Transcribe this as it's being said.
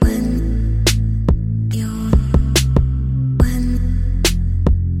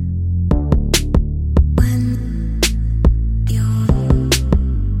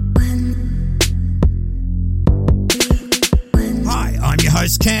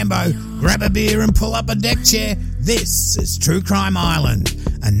Sambo, grab a beer and pull up a deck chair. This is True Crime Island,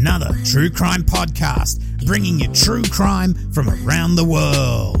 another true crime podcast, bringing you true crime from around the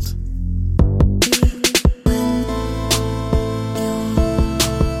world.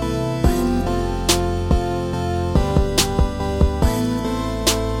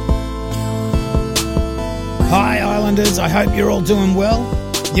 Hi Islanders, I hope you're all doing well.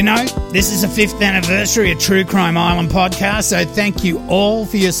 You know, this is the 5th anniversary of True Crime Island podcast, so thank you all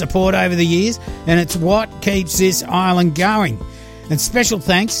for your support over the years, and it's what keeps this island going. And special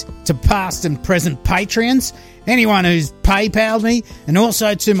thanks to past and present Patreons, anyone who's PayPal'd me, and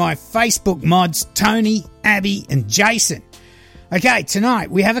also to my Facebook mods, Tony, Abby, and Jason. Okay,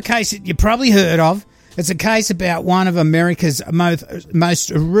 tonight we have a case that you probably heard of. It's a case about one of America's most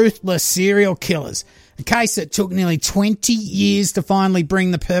ruthless serial killers. A case that took nearly 20 years to finally bring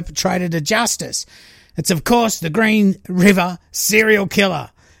the perpetrator to justice. It's, of course, the Green River serial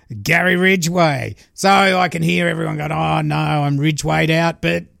killer, Gary Ridgway. So I can hear everyone going, oh no, I'm Ridgway'd out,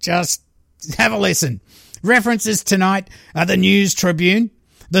 but just have a listen. References tonight are the News Tribune,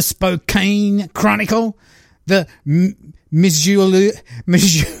 the Spokane Chronicle, the Missourian,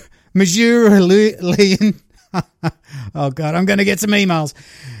 oh God, I'm going to get some emails,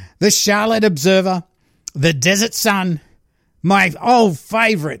 the Charlotte Observer, the Desert Sun, my old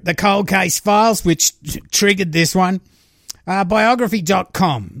favourite, the Cold Case Files, which triggered this one,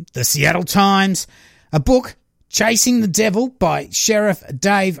 biography.com, the Seattle Times, a book, Chasing the Devil by Sheriff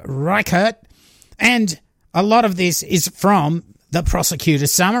Dave Reichert, and a lot of this is from the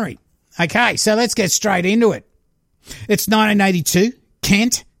Prosecutor's Summary. Okay, so let's get straight into it. It's 1982,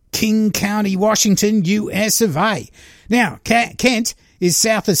 Kent, King County, Washington, US of A. Now, Kent is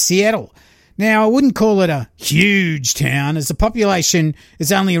south of Seattle. Now, I wouldn't call it a huge town, as the population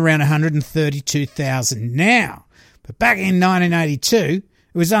is only around 132,000 now. But back in 1982, it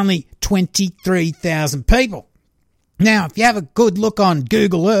was only 23,000 people. Now, if you have a good look on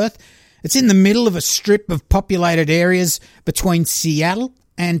Google Earth, it's in the middle of a strip of populated areas between Seattle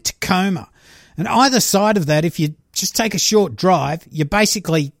and Tacoma. And either side of that, if you just take a short drive, you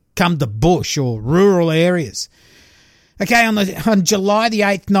basically come to bush or rural areas. Okay, on July the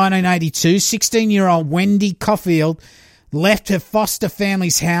 8th, 1982, 16-year-old Wendy Caulfield left her foster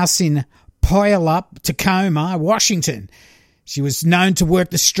family's house in Puyallup, Tacoma, Washington. She was known to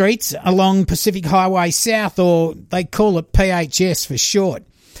work the streets along Pacific Highway South, or they call it PHS for short,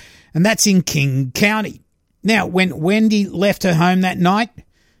 and that's in King County. Now, when Wendy left her home that night,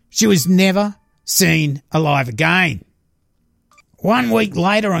 she was never seen alive again. 1 week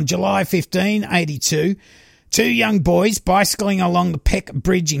later, on July 15, 1982, two young boys bicycling along the Peck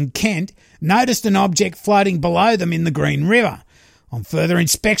Bridge in Kent noticed an object floating below them in the Green River. On further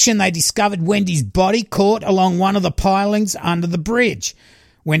inspection, they discovered Wendy's body caught along one of the pilings under the bridge.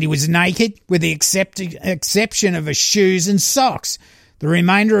 Wendy was naked, with the exception of her shoes and socks. The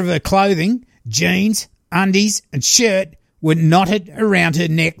remainder of her clothing, jeans, undies and shirt, were knotted around her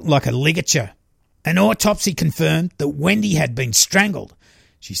neck like a ligature. An autopsy confirmed that Wendy had been strangled.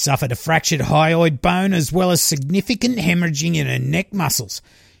 She suffered a fractured hyoid bone as well as significant hemorrhaging in her neck muscles.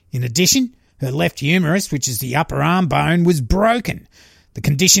 In addition, her left humerus, which is the upper arm bone, was broken. The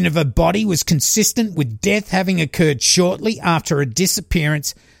condition of her body was consistent with death having occurred shortly after her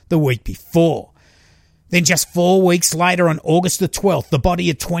disappearance the week before. Then just 4 weeks later, on August the 12th, the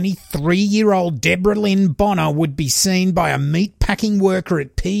body of 23-year-old Deborah Lynn Bonner would be seen by a meat-packing worker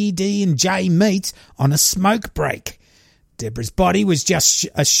at PD&J Meats on a smoke break. Deborah's body was just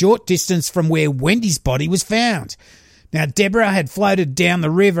a short distance from where Wendy's body was found. Now, Deborah had floated down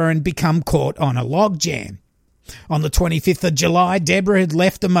the river and become caught on a log jam. On the 25th of July, Deborah had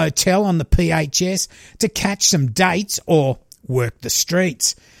left a motel on the PHS to catch some dates or work the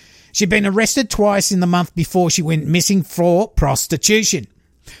streets. She'd been arrested twice in the month before she went missing for prostitution.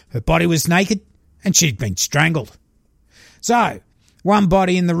 Her body was naked and she'd been strangled. So, one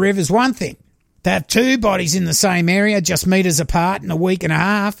body in the river's one thing. To have two bodies in the same area just meters apart in a week and a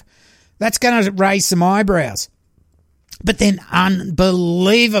half, that's going to raise some eyebrows. But then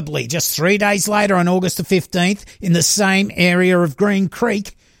unbelievably, just 3 days later on August the 15th, in the same area of Green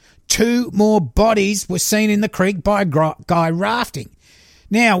Creek, two more bodies were seen in the creek by a guy rafting.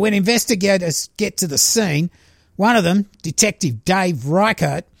 Now, when investigators get to the scene, one of them, Detective Dave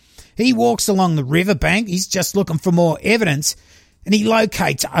Reichert, he walks along the riverbank. He's just looking for more evidence, and he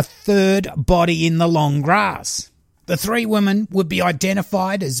locates a third body in the long grass. The three women would be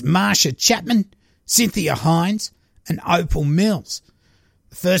identified as Marsha Chapman, Cynthia Hines, and Opal Mills.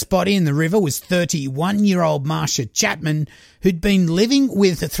 The first body in the river was 31-year-old Marsha Chapman, who'd been living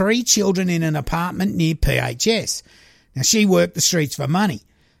with three children in an apartment near PHS. Now, she worked the streets for money.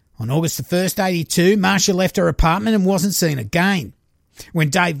 On August the 1st, 82, Marcia left her apartment and wasn't seen again. When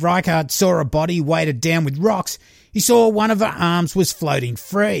Dave Reichert saw a body weighted down with rocks, he saw one of her arms was floating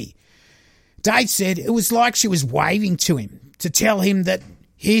free. Dave said it was like she was waving to him to tell him that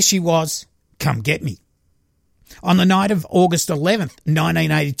here she was, come get me. On the night of August 11th,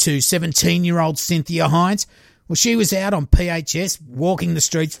 1982, 17-year-old Cynthia Hines, well, she was out on PHS walking the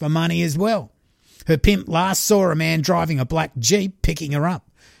streets for money as well. Her pimp last saw a man driving a black Jeep picking her up.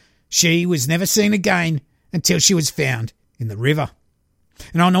 She was never seen again until she was found in the river.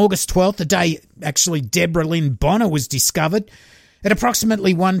 And on August 12th, the day actually Deborah Lynn Bonner was discovered, at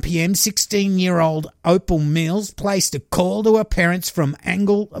approximately 1 p.m, 16-year-old Opal Mills placed a call to her parents from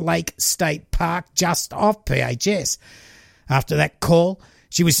Angle Lake State Park just off PHS. After that call,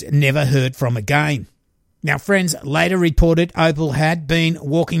 she was never heard from again. Now, friends later reported Opal had been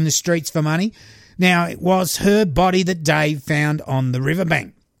walking the streets for money. Now, it was her body that Dave found on the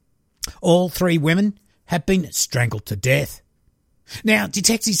riverbank. All 3 women had been strangled to death. Now,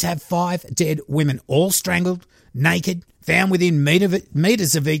 detectives have 5 dead women, all strangled, naked, found within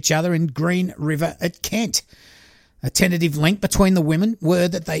metres of each other in Green River at Kent. A tentative link between the women were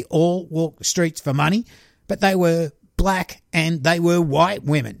that they all walked the streets for money, but they were black and they were white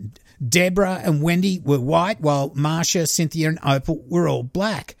women. Deborah and Wendy were white, while Marcia, Cynthia and Opal were all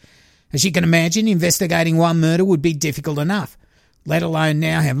black. As you can imagine, investigating one murder would be difficult enough, let alone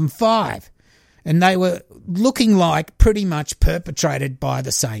now having 5. And they were looking like pretty much perpetrated by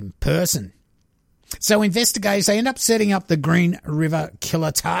the same person. So investigators, they end up setting up the Green River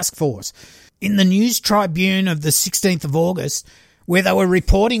Killer Task Force. In the News Tribune of the 16th of August, where they were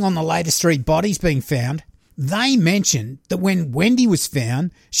reporting on the latest 3 bodies being found, they mentioned that when Wendy was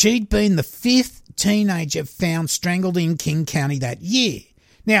found, she'd been the 5th teenager found strangled in King County that year.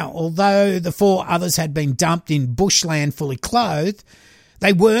 Now, although the 4 others had been dumped in bushland fully clothed,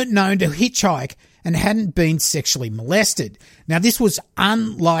 they weren't known to hitchhike and hadn't been sexually molested. Now, this was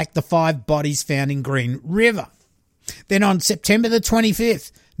unlike the 5 bodies found in Green River. Then on September the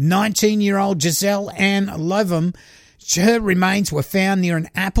 25th, 19-year-old Giselle Ann Lovum, her remains were found near an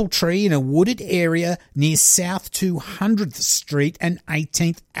apple tree in a wooded area near South 200th Street and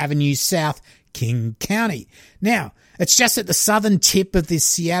 18th Avenue South, King County. Now, it's just at the southern tip of the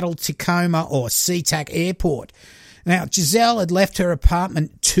Seattle-Tacoma or SeaTac airport. Now, Giselle had left her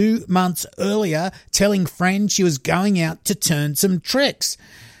apartment 2 months earlier, telling friends she was going out to turn some tricks.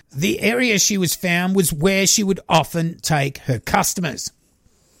 The area she was found was where she would often take her customers.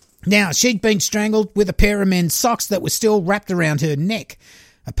 Now, she'd been strangled with a pair of men's socks that were still wrapped around her neck.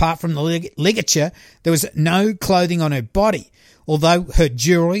 Apart from the ligature, there was no clothing on her body, although her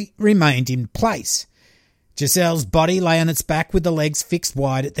jewellery remained in place. Giselle's body lay on its back with the legs fixed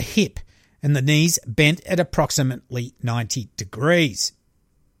wide at the hip and the knees bent at approximately 90 degrees.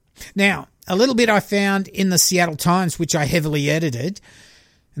 Now, a little bit I found in the Seattle Times, which I heavily edited,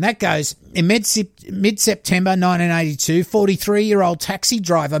 and that goes, in mid-September 1982, 43-year-old taxi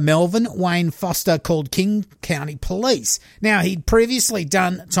driver Melvin Wayne Foster called King County Police. Now, he'd previously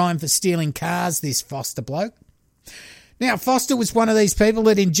done time for stealing cars, this Foster bloke. Now, Foster was one of these people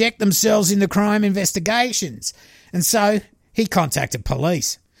that inject themselves into crime investigations, and so he contacted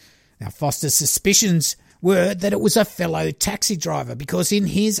police. Now, Foster's suspicions were that it was a fellow taxi driver because in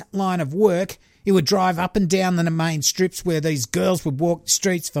his line of work, he would drive up and down the main strips where these girls would walk the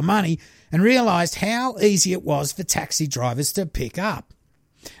streets for money and realised how easy it was for taxi drivers to pick up.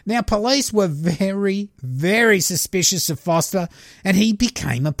 Now, police were very, very suspicious of Foster and he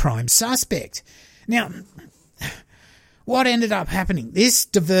became a prime suspect. Now, what ended up happening? This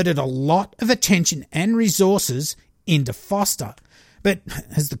diverted a lot of attention and resources into Foster. But,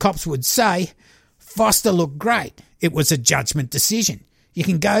 as the cops would say, Foster looked great. It was a judgment decision. You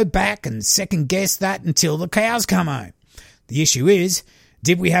can go back and second-guess that until the cows come home. The issue is,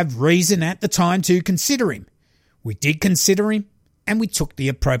 did we have reason at the time to consider him? We did consider him, and we took the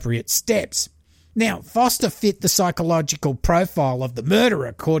appropriate steps. Now, Foster fit the psychological profile of the murderer,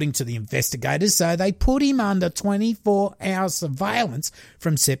 according to the investigators, so they put him under 24-hour surveillance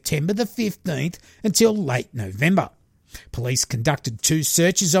from September the 15th until late November. Police conducted 2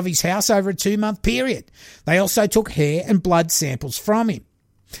 searches of his house over a 2-month period. They also took hair and blood samples from him.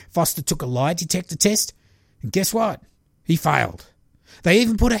 Foster took a lie detector test, and guess what? He failed. They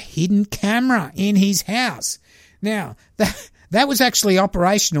even put a hidden camera in his house. Now, that was actually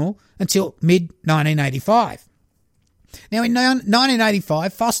operational until mid-1985. Now, in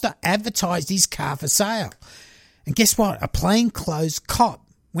 1985, Foster advertised his car for sale. And guess what? A plainclothes cop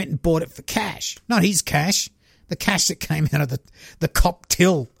went and bought it for cash. Not his cash. The cash that came out of the cop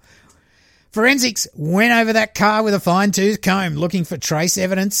till. Forensics went over that car with a fine-tooth comb looking for trace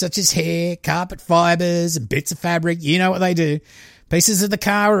evidence such as hair, carpet fibres and bits of fabric. You know what they do. Pieces of the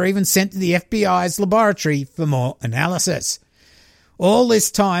car were even sent to the FBI's laboratory for more analysis. All this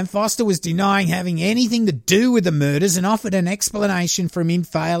time, Foster was denying having anything to do with the murders and offered an explanation for him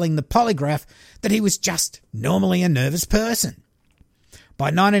failing the polygraph that he was just normally a nervous person. By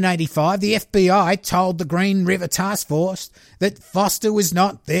 1985, the FBI told the Green River Task Force that Foster was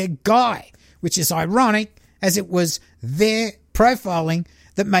not their guy, which is ironic as it was their profiling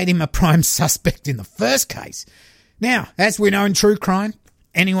that made him a prime suspect in the first case. Now, as we know in true crime,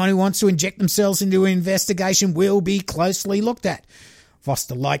 anyone who wants to inject themselves into an investigation will be closely looked at.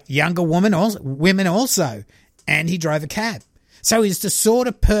 Foster liked younger women also, and he drove a cab. So he's the sort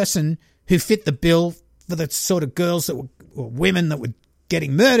of person who fit the bill for the sort of girls that were, or women that were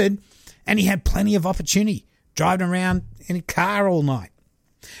getting murdered, and he had plenty of opportunity, driving around in a car all night.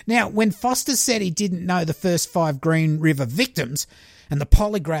 Now, when Foster said he didn't know the first 5 Green River victims, and the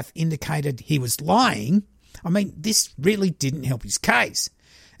polygraph indicated he was lying, I mean, this really didn't help his case.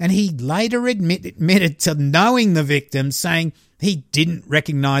 And he later admitted to knowing the victims, saying he didn't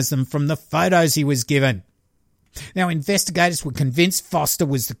recognise them from the photos he was given. Now, investigators were convinced Foster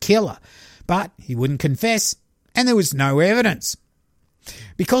was the killer, but he wouldn't confess, and there was no evidence.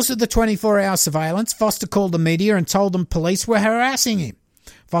 Because of the 24-hour surveillance, Foster called the media and told them police were harassing him.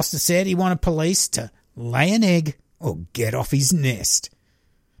 Foster said he wanted police to lay an egg or get off his nest.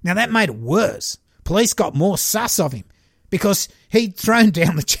 Now, that made it worse. Police got more sus of him because he'd thrown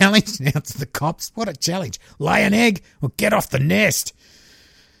down the challenge now to the cops. What a challenge. Lay an egg or get off the nest.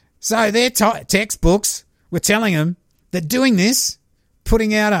 So their textbooks were telling him that doing this,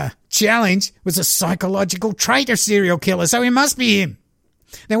 putting out a challenge, was a psychological trait of serial killer, so he must be him.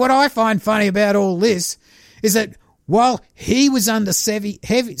 Now, what I find funny about all this is that while he was under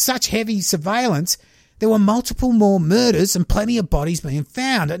such heavy surveillance, there were multiple more murders and plenty of bodies being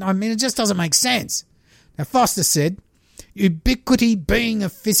found. And I mean, it just doesn't make sense. Now, Foster said, ubiquity being a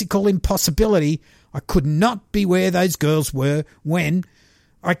physical impossibility, I could not be where those girls were when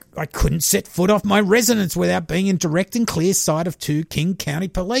I couldn't set foot off my residence without being in direct and clear sight of 2 King County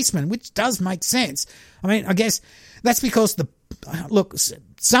policemen, which does make sense. I mean, I guess that's because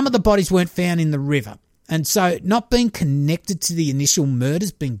some of the bodies weren't found in the river. And so not being connected to the initial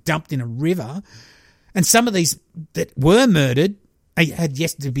murders being dumped in a river, and some of these that were murdered had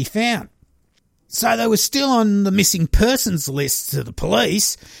yet to be found. So they were still on the missing persons list to the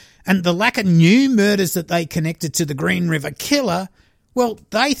police, and the lack of new murders that they connected to the Green River killer, well,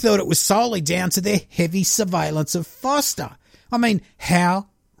 they thought it was solely down to their heavy surveillance of Foster. I mean, how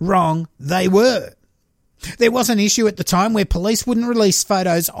wrong they were. There was an issue at the time where police wouldn't release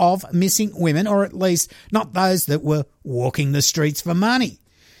photos of missing women, or at least not those that were walking the streets for money.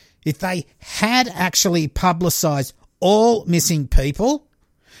 If they had actually publicised all missing people,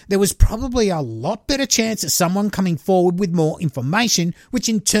 there was probably a lot better chance of someone coming forward with more information, which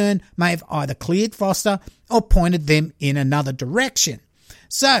in turn may have either cleared Foster or pointed them in another direction.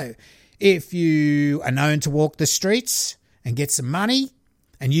 So, if you are known to walk the streets and get some money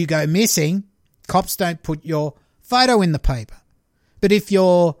and you go missing, cops don't put your photo in the paper. But if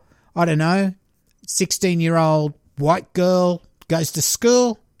you're, 16-year-old white girl goes to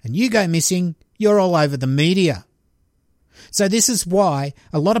school and you go missing, you're all over the media. So this is why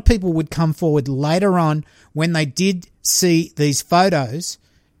a lot of people would come forward later on when they did see these photos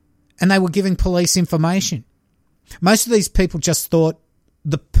and they were giving police information. Most of these people just thought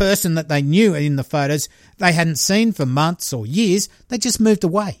the person that they knew in the photos they hadn't seen for months or years, they just moved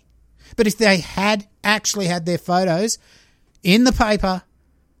away. But if they had actually had their photos in the paper,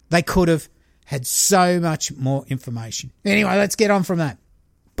 they could have had so much more information. Anyway, let's get on from that.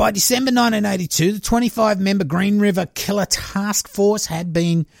 By December 1982, the 25-member Green River Killer Task Force had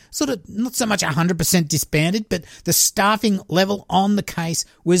been sort of not so much 100% disbanded, but the staffing level on the case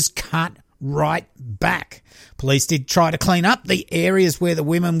was cut right back. Police did try to clean up the areas where the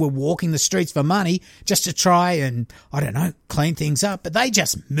women were walking the streets for money just to try and, clean things up, but they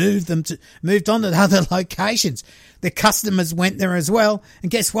just moved on to other locations. Their customers went there as well,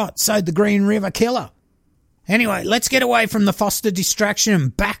 and guess what? So did the Green River Killer. Anyway, let's get away from the Foster distraction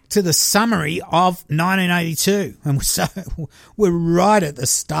and back to the summary of 1982. And so we're right at the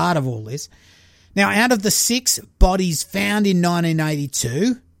start of all this. Now, out of the 6 bodies found in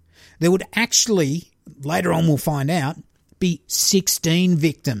 1982, there would actually, later on we'll find out, be 16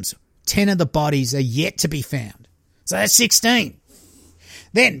 victims. 10 of the bodies are yet to be found. So that's 16.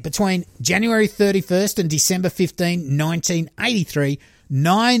 Then, between January 31st and December 15, 1983,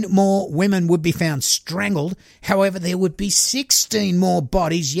 9 more women would be found strangled. However, there would be 16 more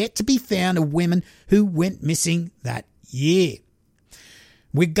bodies yet to be found of women who went missing that year.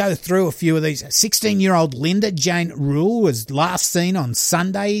 We go through a few of these. 16-year-old Linda Jane Rule was last seen on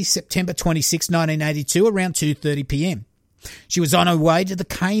Sunday, September 26, 1982, around 2:30 p.m. She was on her way to the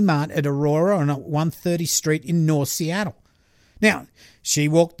Kmart at Aurora on 130th Street in North Seattle. Now, she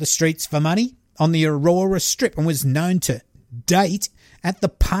walked the streets for money on the Aurora Strip and was known to date at the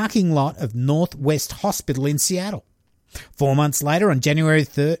parking lot of Northwest Hospital in Seattle. 4 months later, on January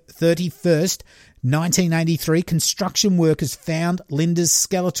 31st, 1983, construction workers found Linda's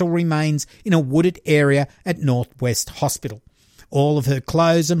skeletal remains in a wooded area at Northwest Hospital. All of her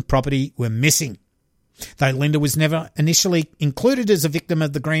clothes and property were missing. Though Linda was never initially included as a victim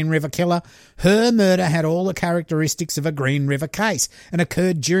of the Green River Killer, her murder had all the characteristics of a Green River case and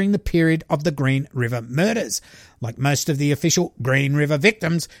occurred during the period of the Green River murders. Like most of the official Green River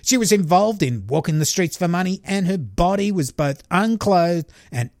victims, she was involved in walking the streets for money, and her body was both unclothed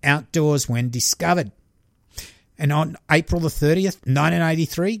and outdoors when discovered. And on April the 30th,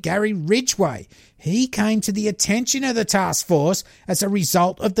 1983, Gary Ridgway, he came to the attention of the task force as a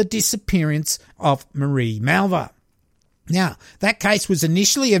result of the disappearance of Marie Malva. Now, that case was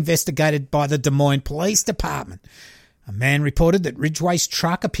initially investigated by the Des Moines Police Department. A man reported that Ridgway's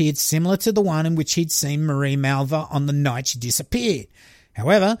truck appeared similar to the one in which he'd seen Marie Malva on the night she disappeared.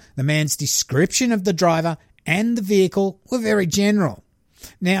 However, the man's description of the driver and the vehicle were very general.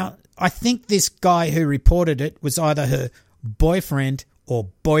 Now, I think this guy who reported it was either her boyfriend or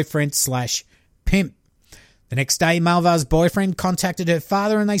boyfriend/pimp. The next day, Malva's boyfriend contacted her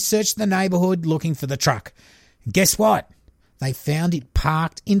father and they searched the neighbourhood looking for the truck. And guess what? They found it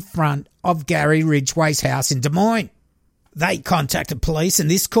parked in front of Gary Ridgway's house in Des Moines. They contacted police, and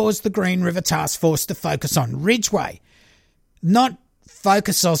this caused the Green River Task Force to focus on Ridgway. Not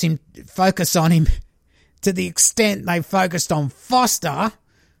focus on him to the extent they focused on Foster,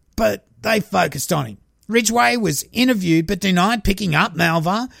 but they focused on him. Ridgway was interviewed but denied picking up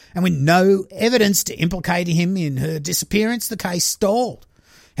Malva, and with no evidence to implicate him in her disappearance, the case stalled.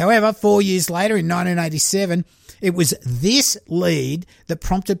 However, 4 years later, in 1987, it was this lead that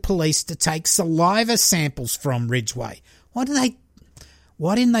prompted police to take saliva samples from Ridgway. Why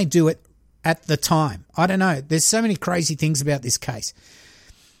didn't they do it at the time? I don't know. There's so many crazy things about this case.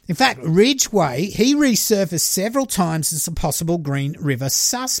 In fact, Ridgway, he resurfaced several times as a possible Green River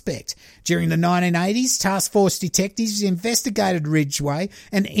suspect. During the 1980s, task force detectives investigated Ridgway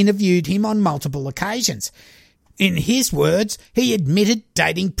and interviewed him on multiple occasions. In his words, he admitted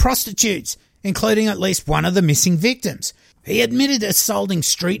dating prostitutes, including at least one of the missing victims. He admitted assaulting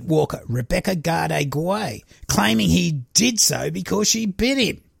streetwalker Rebecca Gardé-Guay, claiming he did so because she bit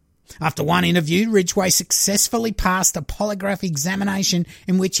him. After one interview, Ridgway successfully passed a polygraph examination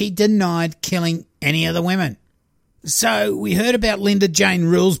in which he denied killing any of the women. So we heard about Linda Jane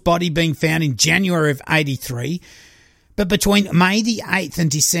Rule's body being found in January of 83, but between May the 8th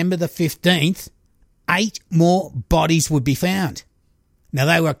and December the 15th, 8 more bodies would be found. Now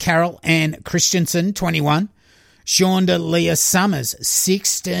they were Carol Ann Christensen, 21, Shonda Leah Summers,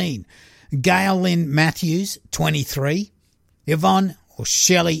 16, Gail Lynn Matthews, 23, Yvonne or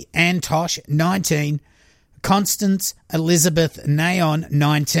Shelley Antosh, 19, Constance Elizabeth Nayon,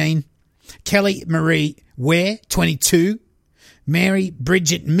 19, Kelly Marie Ware, 22, Mary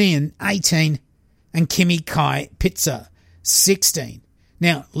Bridget Min, 18, and Kimmy Kai Pitzer, 16.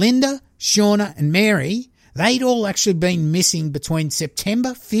 Now, Linda, Shauna and Mary, they'd all actually been missing between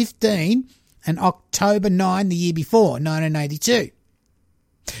September 15 and October 9 the year before, 1982.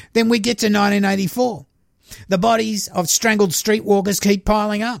 Then we get to 1984. The bodies of strangled streetwalkers keep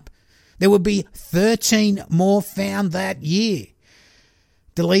piling up. There would be 13 more found that year.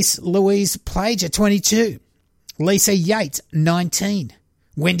 Delise Louise Plager, 22. Lisa Yates, 19.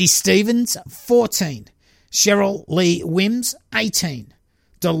 Wendy Stevens, 14. Cheryl Lee Wims, 18.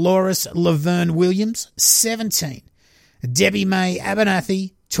 Dolores Laverne Williams, 17. Debbie Mae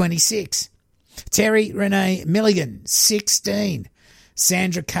Abernathy, 26. Terry Renee Milligan, 16.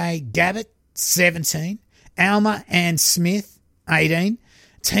 Sandra K. Gabbett, 17. Alma Ann Smith, 18.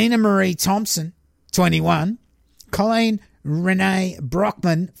 Tina Marie Thompson, 21. Colleen Renee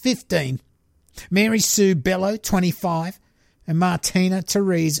Brockman, 15. Mary Sue Bello, 25. And Martina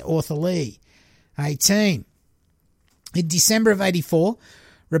Therese Orthalee, 18. In December of 84,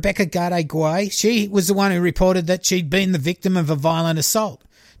 Rebecca Gardé-Guay, she was the one who reported that she'd been the victim of a violent assault.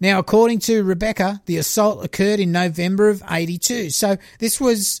 Now, according to Rebecca, the assault occurred in November of 82. So this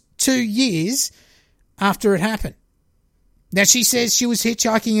was 2 years after it happened. Now, she says she was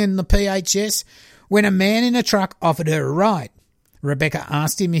hitchhiking in the PHS when a man in a truck offered her a ride. Rebecca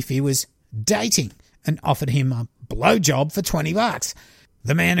asked him if he was dating and offered him a blowjob for $20.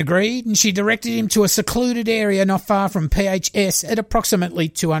 The man agreed, and she directed him to a secluded area not far from PHS at approximately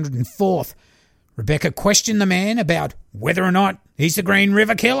 204th. Rebecca questioned the man about whether or not he's the Green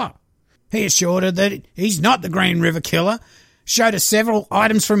River Killer. He assured her that he's not the Green River Killer, showed her several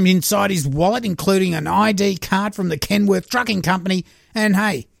items from inside his wallet, including an ID card from the Kenworth Trucking Company, and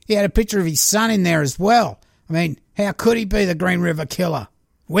hey, he had a picture of his son in there as well. I mean, how could he be the Green River Killer?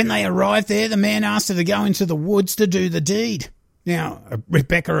 When they arrived there, the man asked her to go into the woods to do the deed. Now,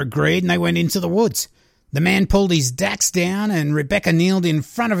 Rebecca agreed and they went into the woods. The man pulled his dax down and Rebecca kneeled in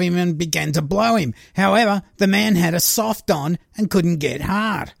front of him and began to blow him. However, the man had a soft on and couldn't get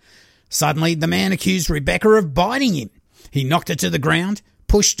hard. Suddenly, the man accused Rebecca of biting him. He knocked her to the ground,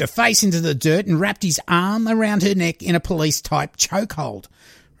 pushed her face into the dirt and wrapped his arm around her neck in a police-type chokehold.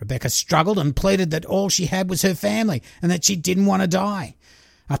 Rebecca struggled and pleaded that all she had was her family and that she didn't want to die.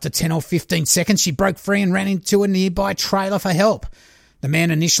 After 10 or 15 seconds, she broke free and ran into a nearby trailer for help. The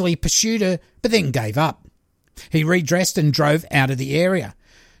man initially pursued her, but then gave up. He redressed and drove out of the area.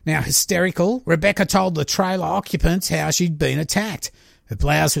 Now, hysterical, Rebecca told the trailer occupants how she'd been attacked. Her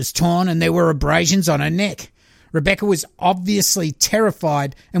blouse was torn and there were abrasions on her neck. Rebecca was obviously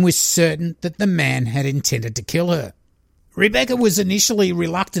terrified and was certain that the man had intended to kill her. Rebecca was initially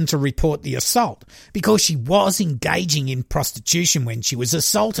reluctant to report the assault because she was engaging in prostitution when she was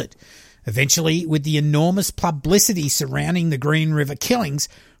assaulted. Eventually, with the enormous publicity surrounding the Green River killings,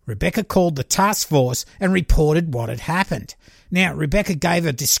 Rebecca called the task force and reported what had happened. Now, Rebecca gave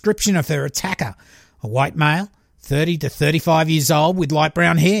a description of her attacker, a white male, 30 to 35 years old with light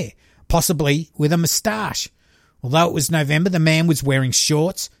brown hair, possibly with a moustache. Although it was November, the man was wearing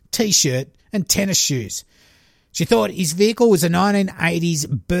shorts, t-shirt and tennis shoes. She thought his vehicle was a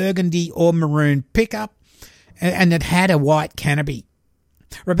 1980s burgundy or maroon pickup and it had a white canopy.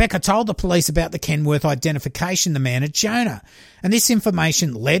 Rebecca told the police about the Kenworth identification the man had shown her, and this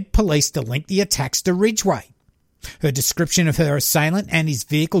information led police to link the attacks to Ridgway. Her description of her assailant and his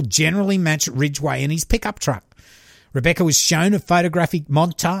vehicle generally matched Ridgway and his pickup truck. Rebecca was shown a photographic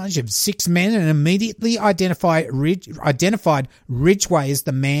montage of 6 men and immediately identified Ridgway as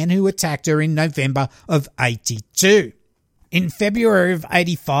the man who attacked her in November of 82. In February of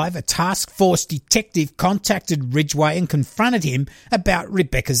 85, a task force detective contacted Ridgway and confronted him about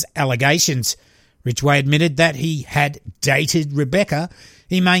Rebecca's allegations. Ridgway admitted that he had dated Rebecca.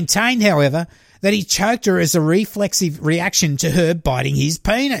 He maintained, however, that he choked her as a reflexive reaction to her biting his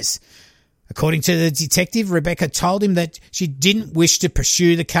penis. According to the detective, Rebecca told him that she didn't wish to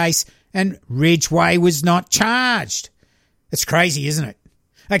pursue the case and Ridgway was not charged. It's crazy, isn't it?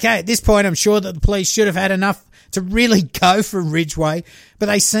 Okay, at this point, I'm sure that the police should have had enough to really go for Ridgway, but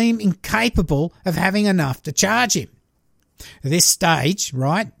they seem incapable of having enough to charge him. At this stage,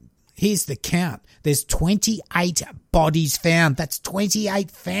 right, here's the count. There's 28 bodies found. That's 28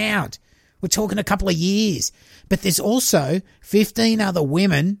 found. We're talking a couple of years. But there's also 15 other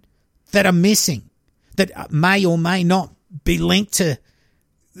women that are missing, that may or may not be linked to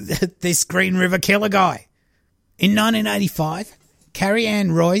this Green River Killer guy. In 1985, Carrie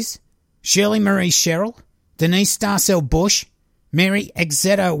Ann Royce, Shirley Marie Sherrill, Denise Starcell Bush, Mary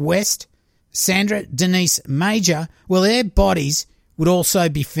Exeter West, Sandra Denise Major, well, their bodies would also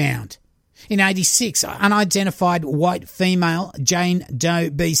be found. In 86, unidentified white female Jane Doe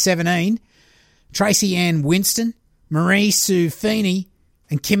B17, Tracy Ann Winston, Marie Sue Feeney,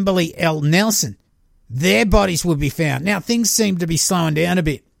 and Kimberly L. Nelson, their bodies would be found. Now, things seem to be slowing down a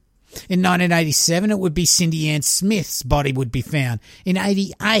bit. In 1987, it would be Cindy Ann Smith's body would be found. In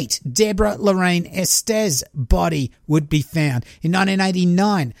 88, Deborah Lorraine Estes' body would be found. In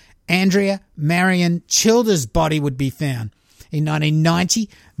 1989, Andrea Marion Childers' body would be found. In 1990,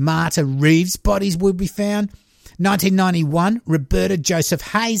 Marta Reeves' bodies would be found. 1991, Roberta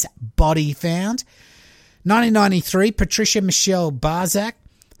Joseph Hayes' body found. 1993, Patricia Michelle Barzak,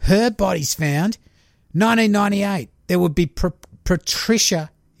 her body's found. 1998, there would be Patricia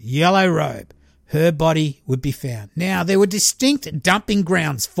Yellow Robe, her body would be found. Now, there were distinct dumping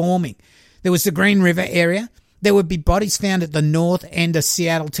grounds forming. There was the Green River area. There would be bodies found at the north end of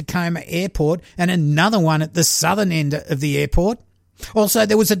Seattle-Tacoma Airport and another one at the southern end of the airport. Also,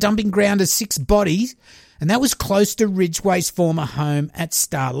 there was a dumping ground of 6 bodies, and that was close to Ridgway's former home at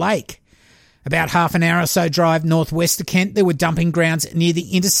Star Lake. About half an hour or so drive northwest of Kent, there were dumping grounds near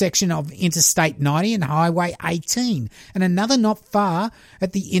the intersection of Interstate 90 and Highway 18, and another not far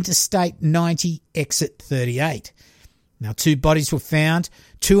at the Interstate 90 exit 38. Now, 2 bodies were found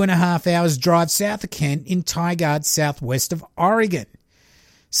 2.5 hours drive south of Kent in Tigard, southwest of Oregon.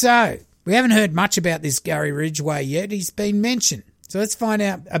 So, we haven't heard much about this Gary Ridgway yet. He's been mentioned. So let's find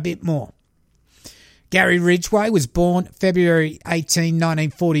out a bit more. Gary Ridgway was born February 18,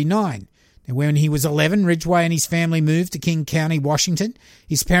 1949. And when he was 11, Ridgway and his family moved to King County, Washington.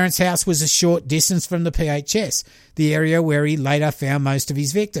 His parents' house was a short distance from the PHS, the area where he later found most of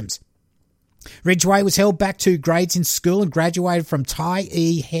his victims. Ridgway was held back 2 grades in school and graduated from Tai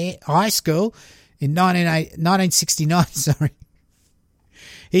E High School in 1969.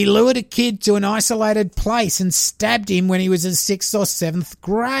 He lured a kid to an isolated place and stabbed him when he was in 6th or 7th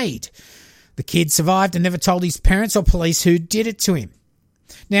grade. The kid survived and never told his parents or police who did it to him.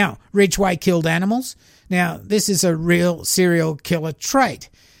 Now, Ridgway killed animals. Now, this is a real serial killer trait.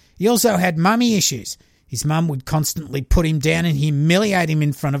 He also had mummy issues. His mum would constantly put him down and humiliate him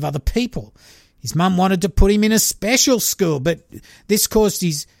in front of other people. His mum wanted to put him in a special school, but this caused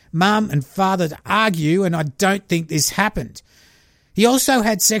his mum and father to argue, and I don't think this happened. He also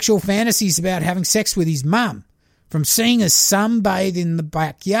had sexual fantasies about having sex with his mum, from seeing her sunbathe in the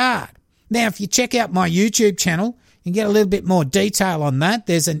backyard. Now, if you check out my YouTube channel, you can get a little bit more detail on that.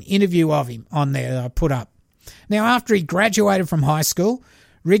 There's an interview of him on there that I put up. Now, after he graduated from high school,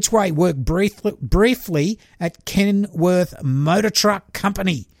 Ridgway worked briefly at Kenworth Motor Truck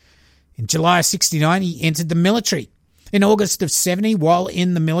Company. In July of 69, he entered the military. In August of 70, while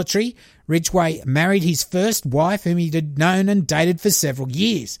in the military, Ridgway married his first wife, whom he had known and dated for several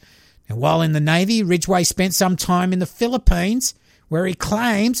years. Now, while in the Navy, Ridgway spent some time in the Philippines, where he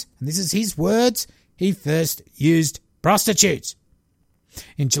claims, and this is his words, he first used prostitutes.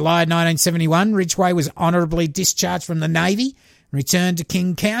 In July 1971, Ridgway was honourably discharged from the Navy and returned to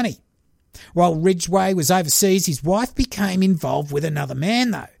King County. While Ridgway was overseas, his wife became involved with another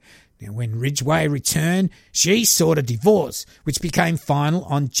man, though. Now, when Ridgway returned, she sought a divorce, which became final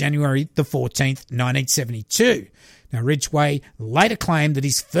on January the 14th, 1972. Now, Ridgway later claimed that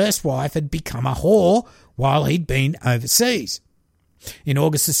his first wife had become a whore while he'd been overseas. In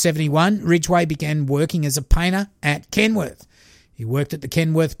August of 71, Ridgway began working as a painter at Kenworth. He worked at the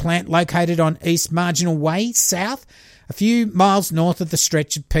Kenworth plant located on East Marginal Way South, a few miles north of the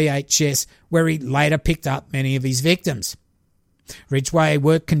stretch of PHS, where he later picked up many of his victims. Ridgway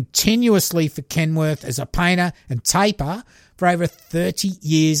worked continuously for Kenworth as a painter and taper for over 30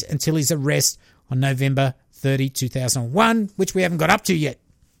 years until his arrest on November 30, 2001, which we haven't got up to yet.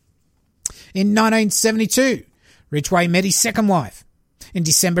 In 1972, Ridgway met his second wife. In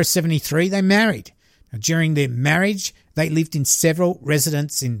December 73, they married. Now, during their marriage, they lived in several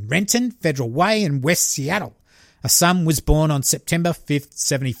residences in Renton, Federal Way and West Seattle. A son was born on September 5th,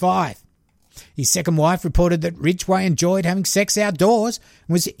 75. His second wife reported that Ridgway enjoyed having sex outdoors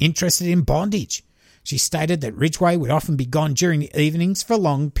and was interested in bondage. She stated that Ridgway would often be gone during the evenings for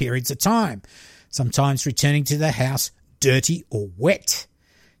long periods of time, sometimes returning to the house dirty or wet.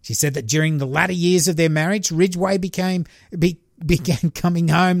 She said that during the latter years of their marriage, Ridgway began coming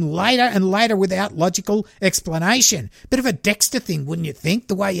home later and later without logical explanation. Bit of a Dexter thing, wouldn't you think,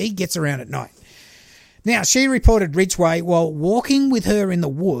 the way he gets around at night. Now, she reported Ridgway, while walking with her in the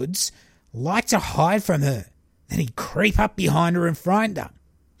woods, liked to hide from her. Then he'd creep up behind her and frighten her.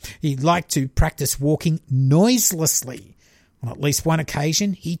 He liked to practice walking noiselessly. On at least one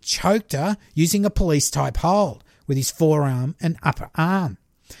occasion, he choked her using a police-type hold with his forearm and upper arm.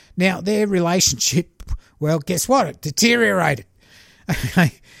 Now, their relationship, well, guess what? It deteriorated.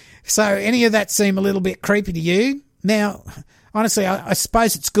 So any of that seem a little bit creepy to you? Now, honestly, I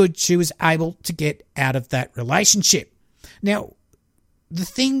suppose it's good she was able to get out of that relationship. Now, the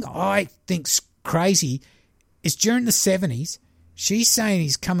thing I think's crazy is during the 70s, she's saying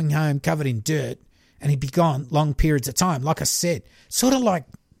he's coming home covered in dirt and he'd be gone long periods of time. Like I said, sort of like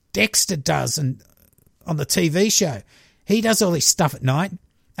Dexter does on the TV show. He does all this stuff at night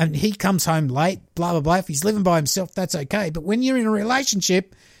and he comes home late, blah, blah, blah. If he's living by himself, that's okay. But when you're in a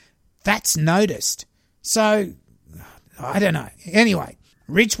relationship, that's noticed. So, I don't know. Anyway,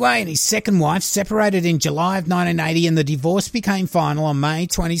 Ridgway and his second wife separated in July of 1980 and the divorce became final on May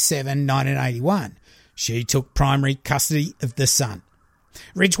 27, 1981. She took primary custody of the son.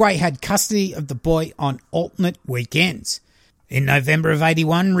 Ridgway had custody of the boy on alternate weekends. In November of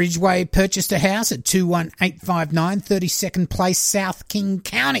 81, Ridgway purchased a house at 21859 32nd Place, South King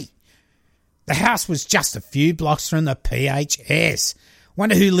County. The house was just a few blocks from the PHS.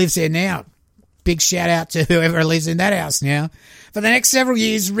 Wonder who lives there now. Big shout out to whoever lives in that house now. For the next several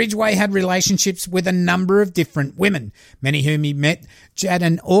years, Ridgway had relationships with a number of different women, many whom he met at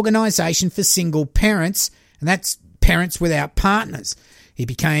an organisation for single parents, and that's parents without partners. He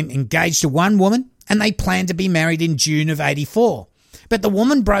became engaged to one woman, and they planned to be married in June of 84. But the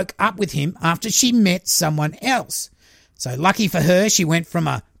woman broke up with him after she met someone else. So lucky for her, she went from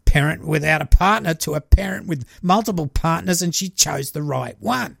a parent without a partner to a parent with multiple partners, and she chose the right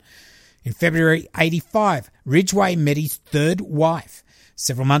one. In February 85, Ridgway met his third wife.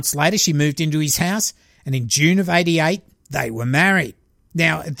 Several months later, she moved into his house, and in June of 88, they were married.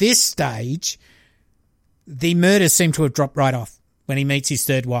 Now, at this stage, the murders seem to have dropped right off when he meets his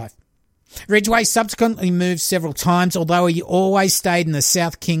third wife. Ridgway subsequently moved several times, although he always stayed in the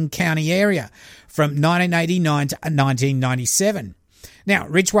South King County area from 1989 to 1997. Now,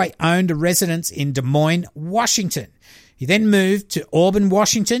 Ridgway owned a residence in Des Moines, Washington. He then moved to Auburn,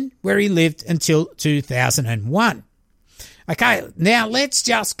 Washington, where he lived until 2001. Okay, now let's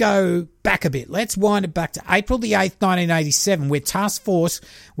just go back a bit. Let's wind it back to April the 8th, 1987, where Task Force,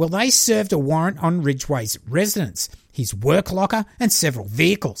 they served a warrant on Ridgway's residence, his work locker, and several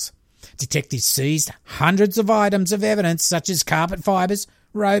vehicles. Detectives seized hundreds of items of evidence such as carpet fibres,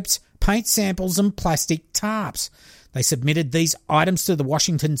 ropes, paint samples and plastic tarps. They submitted these items to the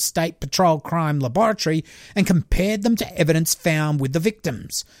Washington State Patrol Crime Laboratory and compared them to evidence found with the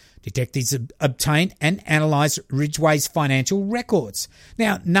victims. Detectives obtained and analysed Ridgway's financial records.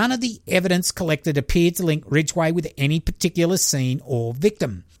 Now, none of the evidence collected appeared to link Ridgway with any particular scene or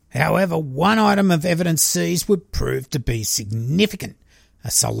victim. However, one item of evidence seized would prove to be significant: a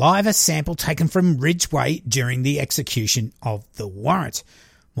saliva sample taken from Ridgway during the execution of the warrant.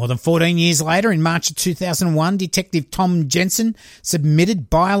 More than 14 years later, in March of 2001, Detective Tom Jensen submitted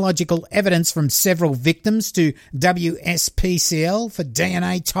biological evidence from several victims to WSPCL for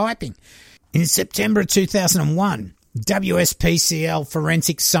DNA typing. In September of 2001, WSPCL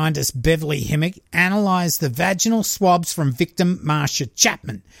forensic scientist Beverly Hemmick analysed the vaginal swabs from victim Marcia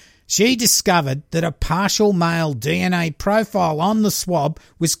Chapman. She discovered that a partial male DNA profile on the swab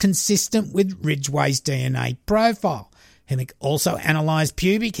was consistent with Ridgway's DNA profile. Hemmick also analysed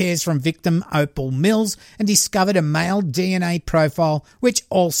pubic hairs from victim Opal Mills and discovered a male DNA profile which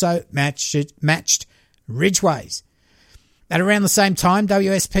also matched Ridgway's. At around the same time,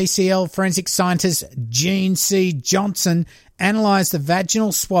 WSPCL forensic scientist Jean C. Johnson analysed the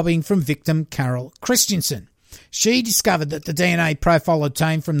vaginal swabbing from victim Carol Christensen. She discovered that the DNA profile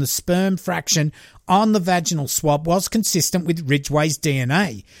obtained from the sperm fraction on the vaginal swab was consistent with Ridgway's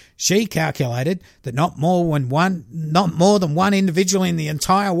DNA. She calculated that not more than one individual in the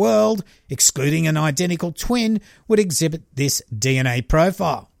entire world, excluding an identical twin, would exhibit this DNA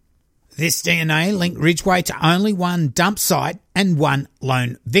profile. This DNA linked Ridgway to only one dump site and one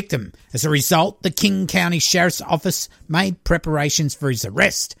lone victim. As a result, the King County Sheriff's Office made preparations for his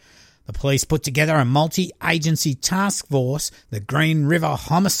arrest. The police put together a multi-agency task force, the Green River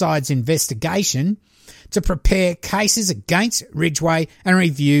Homicides Investigation, to prepare cases against Ridgway and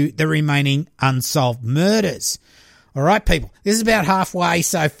review the remaining unsolved murders. All right, people, this is about halfway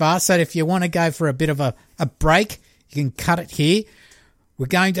so far, so if you want to go for a bit of a break, you can cut it here. We're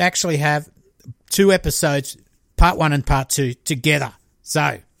going to actually have 2 episodes, part 1 and part 2, together.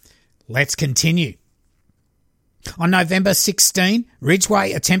 So, let's continue. On November 16,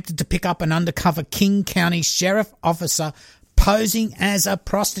 Ridgway attempted to pick up an undercover King County sheriff officer posing as a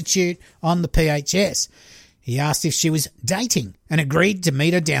prostitute on the PHS. He asked if she was dating and agreed to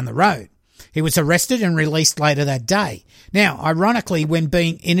meet her down the road. He was arrested and released later that day. Now, ironically, when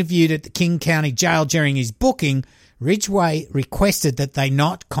being interviewed at the King County Jail during his booking, Ridgway requested that they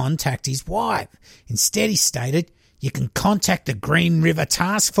not contact his wife. Instead, he stated, "You can contact the Green River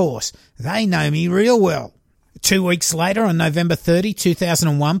Task Force. They know me real well." 2 weeks later, on November 30,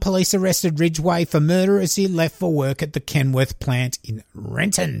 2001, police arrested Ridgway for murder as he left for work at the Kenworth plant in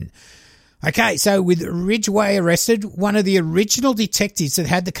Renton. Okay, so with Ridgway arrested, one of the original detectives that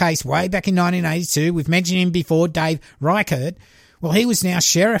had the case way back in 1982, we've mentioned him before, Dave Reichert, he was now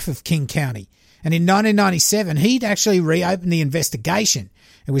sheriff of King County. And in 1997, he'd actually reopened the investigation.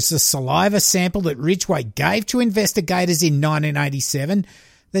 It was the saliva sample that Ridgway gave to investigators in 1987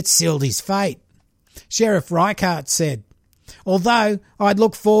 that sealed his fate. Sheriff Reichert said, "Although I'd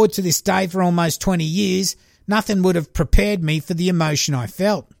looked forward to this day for almost 20 years, nothing would have prepared me for the emotion I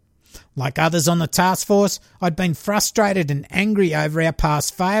felt. Like others on the task force, I'd been frustrated and angry over our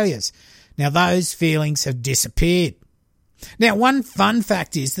past failures. Now those feelings have disappeared." Now, one fun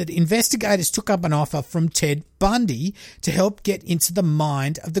fact is that investigators took up an offer from Ted Bundy to help get into the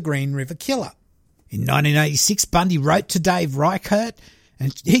mind of the Green River Killer. In 1986, Bundy wrote to Dave Reichert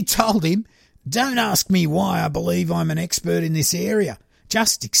and he told him, "Don't ask me why I believe I'm an expert in this area.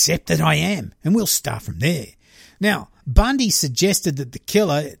 Just accept that I am, and we'll start from there." Now, Bundy suggested that the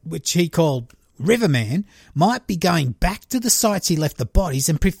killer, which he called Riverman, might be going back to the sites he left the bodies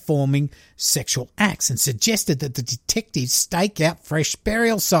and performing sexual acts, and suggested that the detectives stake out fresh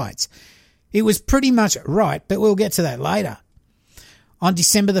burial sites. He was pretty much right, but we'll get to that later. On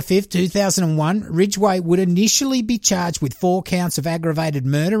December the 5th, 2001, Ridgway would initially be charged with 4 counts of aggravated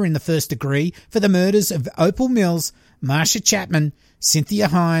murder in the first degree for the murders of Opal Mills, Marsha Chapman, Cynthia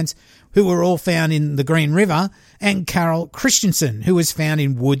Hines, who were all found in the Green River, and Carol Christensen, who was found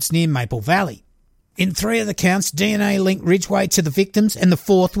in woods near Maple Valley. In 3 of the counts, DNA linked Ridgway to the victims, and the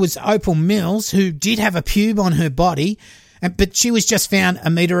 4th was Opal Mills, who did have a pube on her body, but she was just found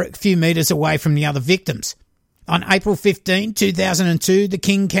a few metres away from the other victims. On April 15, 2002, the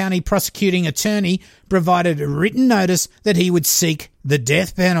King County prosecuting attorney provided a written notice that he would seek the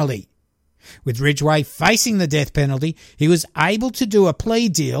death penalty. With Ridgway facing the death penalty, he was able to do a plea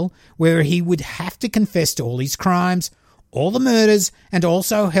deal where he would have to confess to all his crimes, all the murders, and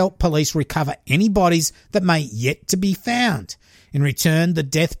also help police recover any bodies that may yet to be found. In return, the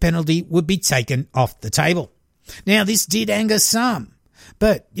death penalty would be taken off the table. Now, this did anger some,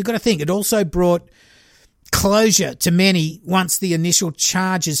 but you've got to think it also brought closure to many once the initial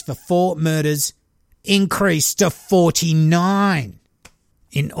charges for 4 murders increased to 49.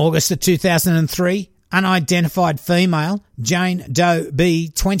 In August of 2003, unidentified female Jane Doe B,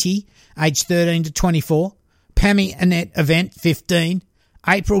 20, aged 13 to 24, Pammy Annette Event, 15,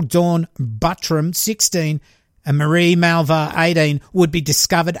 April Dawn Buttram, 16, and Marie Malvar, 18, would be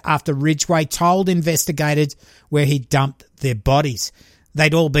discovered after Ridgway told investigators where he dumped their bodies.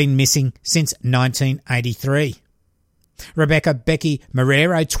 They'd all been missing since 1983. Rebecca Becky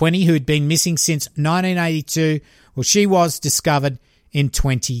Marrero, 20, who had been missing since 1982, well, she was discovered in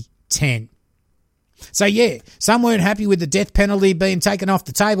 2010. So yeah, some weren't happy with the death penalty being taken off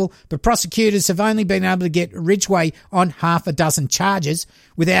the table, but prosecutors have only been able to get Ridgway on half a dozen charges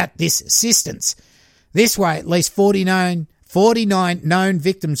without this assistance. This way, at least 49 known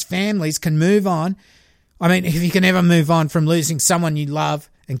victims' families can move on. I mean, if you can ever move on from losing someone you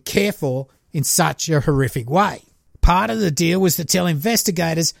love and care for in such a horrific way. Part of the deal was to tell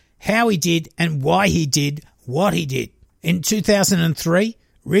investigators how he did and why he did what he did. In 2003,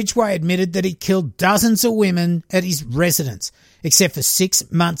 Ridgway admitted that he killed dozens of women at his residence, except for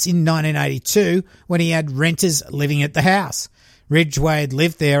 6 months in 1982 when he had renters living at the house. Ridgway had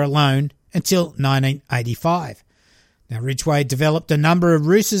lived there alone until 1985. Now, Ridgway developed a number of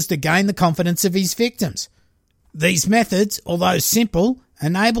ruses to gain the confidence of his victims. These methods, although simple,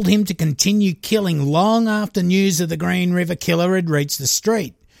 enabled him to continue killing long after news of the Green River Killer had reached the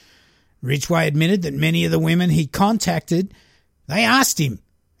street. Ridgway admitted that many of the women he contacted, they asked him,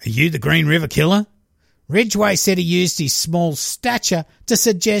 "Are you the Green River Killer?" Ridgway said he used his small stature to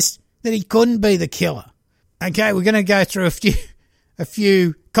suggest that he couldn't be the killer. Okay, we're going to go through a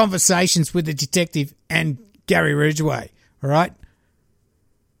few conversations with the detective and Gary Ridgway, all right?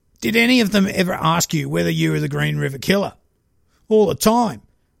 Did any of them ever ask you whether you were the Green River Killer? All the time.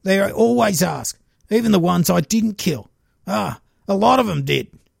 They always ask, even the ones I didn't kill. A lot of them did.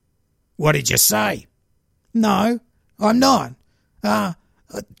 What did you say? No, I'm not.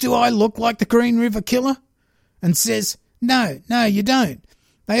 Do I look like the Green River Killer? And says, no, you don't.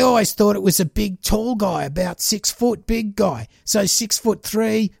 They always thought it was a big, tall guy, about 6 foot big guy. So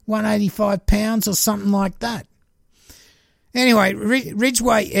 6'3", 185 pounds or something like that. Anyway,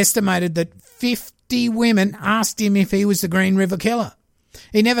 Ridgway estimated that 50 women asked him if he was the Green River Killer.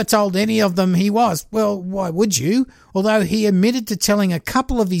 He never told any of them he was. Well, why would you? Although he admitted to telling a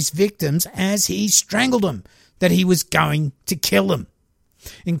couple of his victims as he strangled them that he was going to kill them.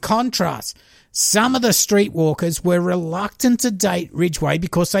 In contrast, some of the streetwalkers were reluctant to date Ridgway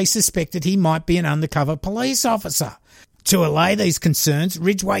because they suspected he might be an undercover police officer. To allay these concerns,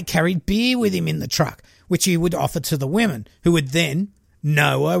 Ridgway carried beer with him in the truck, which he would offer to the women, who would then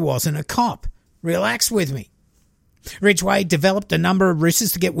know I wasn't a cop. Relax with me. Ridgway developed a number of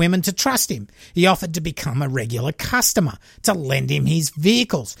ruses to get women to trust him. He offered to become a regular customer, to lend him his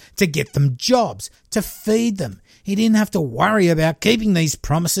vehicles, to get them jobs, to feed them. He didn't have to worry about keeping these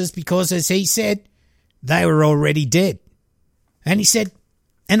promises because, as he said, they were already dead. And he said,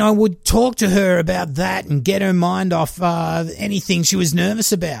 and I would talk to her about that and get her mind off anything she was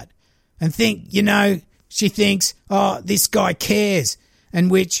nervous about. And think, she thinks, this guy cares, and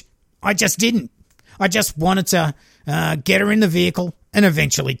which I just didn't. I just wanted to get her in the vehicle and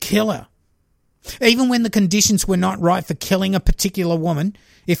eventually kill her. Even when the conditions were not right for killing a particular woman,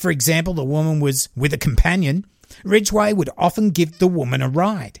 if, for example, the woman was with a companion, Ridgway would often give the woman a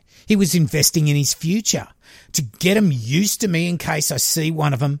ride. He was investing in his future to get them used to me in case I see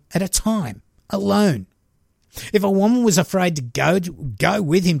one of them at a time, alone. If a woman was afraid to go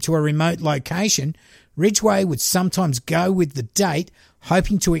with him to a remote location, Ridgway would sometimes go with the date,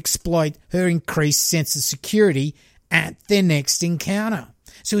 hoping to exploit her increased sense of security at their next encounter.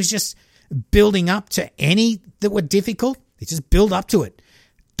 So he was just building up to any that were difficult. They just build up to it.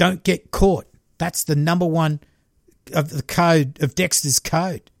 Don't get caught. That's the number one of the code, of Dexter's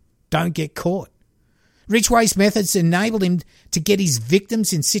code. Don't get caught. Ridgway's methods enabled him to get his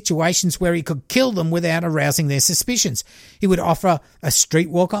victims in situations where he could kill them without arousing their suspicions. He would offer a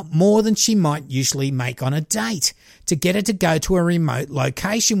streetwalker more than she might usually make on a date to get her to go to a remote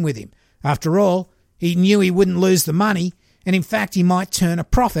location with him. After all, he knew he wouldn't lose the money, and in fact he might turn a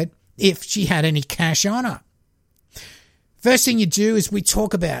profit if she had any cash on her. First thing you do is we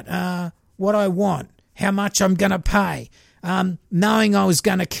talk about what I want, how much I'm going to pay, knowing I was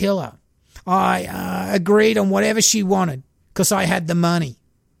going to kill her. I agreed on whatever she wanted because I had the money.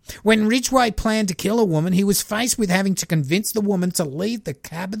 When Ridgway planned to kill a woman, he was faced with having to convince the woman to leave the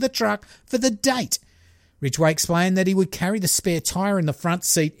cab of the truck for the date. Ridgway explained that he would carry the spare tyre in the front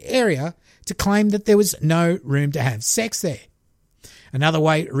seat area to claim that there was no room to have sex there. Another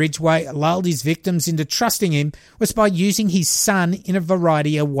way Ridgway lulled his victims into trusting him was by using his son in a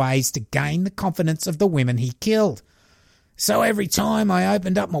variety of ways to gain the confidence of the women he killed. So every time I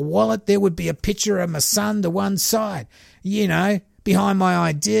opened up my wallet, there would be a picture of my son to one side, behind my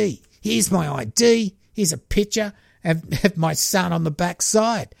ID. Here's my ID. Here's a picture of my son on the back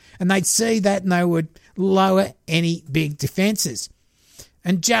side. And they'd see that and they would lower any big defences.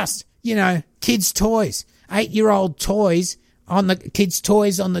 And just, kids' toys, 8-year-old toys on the kids'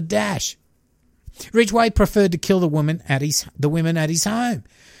 toys on the dash. Ridgway preferred to kill the women at his home.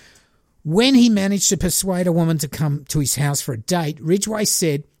 When he managed to persuade a woman to come to his house for a date, Ridgway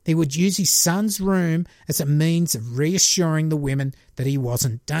said he would use his son's room as a means of reassuring the women that he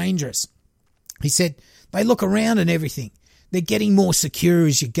wasn't dangerous. He said, they look around and everything. They're getting more secure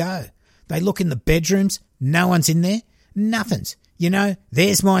as you go. They look in the bedrooms. No one's in there. Nothing's.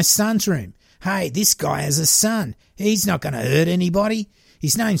 There's my son's room. Hey, this guy has a son. He's not going to hurt anybody.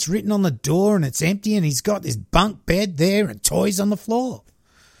 His name's written on the door and it's empty and he's got this bunk bed there and toys on the floor.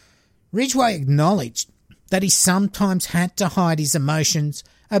 Ridgway acknowledged that he sometimes had to hide his emotions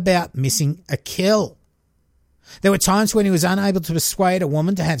about missing a kill. There were times when he was unable to persuade a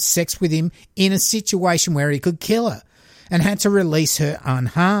woman to have sex with him in a situation where he could kill her and had to release her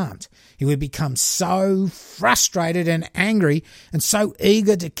unharmed. He would become so frustrated and angry and so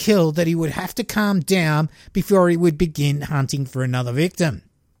eager to kill that he would have to calm down before he would begin hunting for another victim.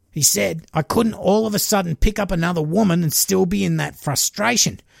 He said, I couldn't all of a sudden pick up another woman and still be in that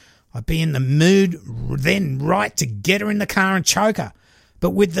frustration. I'd be in the mood then right to get her in the car and choke her.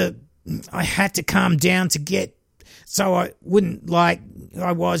 But I had to calm down so I wouldn't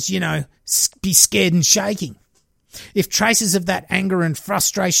be scared and shaking. If traces of that anger and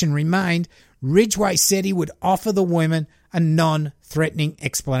frustration remained, Ridgway said he would offer the women a non-threatening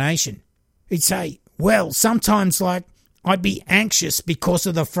explanation. He'd say, well, sometimes I'd be anxious because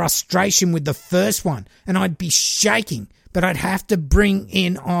of the frustration with the first one and I'd be shaking. But I'd have to bring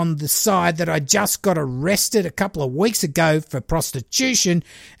in on the side that I just got arrested a couple of weeks ago for prostitution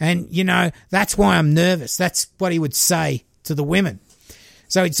and, that's why I'm nervous. That's what he would say to the women.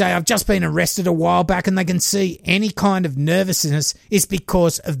 So he'd say, I've just been arrested a while back and they can see any kind of nervousness is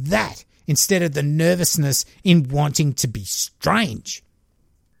because of that instead of the nervousness in wanting to be strange.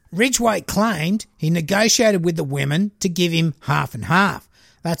 Ridgway claimed he negotiated with the women to give him half and half.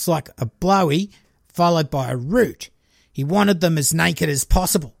 That's like a blowy followed by a root. He wanted them as naked as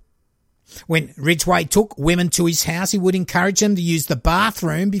possible. When Ridgway took women to his house, he would encourage them to use the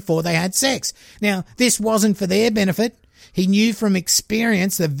bathroom before they had sex. Now, this wasn't for their benefit. He knew from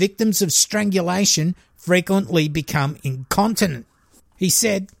experience that victims of strangulation frequently become incontinent. He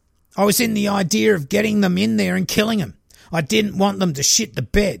said, I was in the idea of getting them in there and killing them. I didn't want them to shit the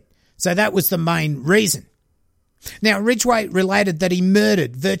bed, so that was the main reason. Now, Ridgway related that he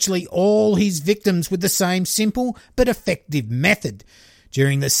murdered virtually all his victims with the same simple but effective method.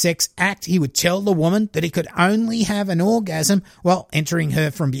 During the sex act, he would tell the woman that he could only have an orgasm while entering her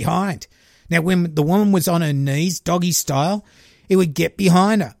from behind. Now, when the woman was on her knees, doggy style, he would get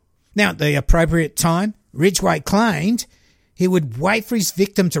behind her. Now, at the appropriate time, Ridgway claimed he would wait for his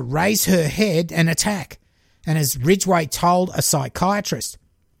victim to raise her head and attack. And as Ridgway told a psychiatrist,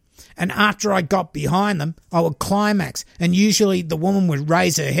 and after I got behind them, I would climax, and usually the woman would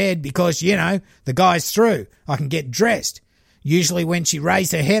raise her head because, the guy's through. I can get dressed. Usually when she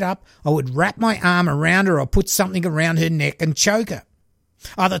raised her head up, I would wrap my arm around her or put something around her neck and choke her.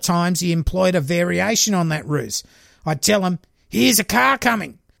 Other times he employed a variation on that ruse. I'd tell him, here's a car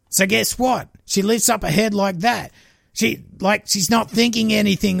coming. So guess what? She lifts up her head like that. She's not thinking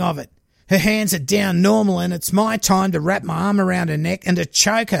anything of it. Her hands are down normal and it's my time to wrap my arm around her neck and to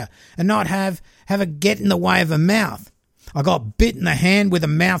choke her and not have her get in the way of her mouth. I got bit in the hand with a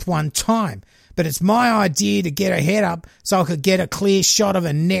mouth one time, but it's my idea to get her head up so I could get a clear shot of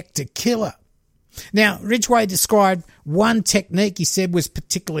her neck to kill her. Now, Ridgway described one technique he said was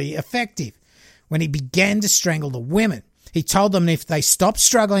particularly effective. When he began to strangle the women, he told them if they stopped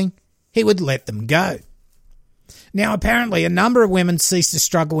struggling, he would let them go. Now, apparently, a number of women ceased to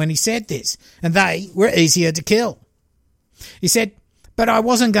struggle when he said this, and they were easier to kill. He said, but I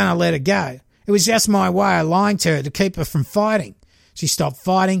wasn't going to let her go. It was just my way of lying to her to keep her from fighting. She stopped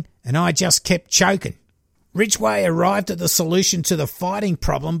fighting, and I just kept choking. Ridgway arrived at the solution to the fighting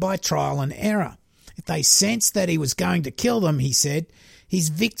problem by trial and error. If they sensed that he was going to kill them, he said, his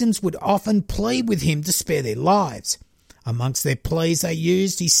victims would often plead with him to spare their lives. Amongst their pleas they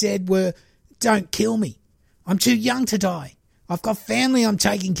used, he said, were, "Don't kill me. I'm too young to die. I've got family I'm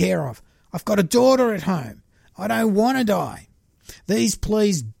taking care of. I've got a daughter at home. I don't want to die." These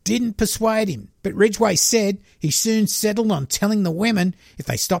pleas didn't persuade him, but Ridgway said he soon settled on telling the women if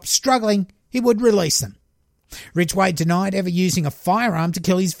they stopped struggling, he would release them. Ridgway denied ever using a firearm to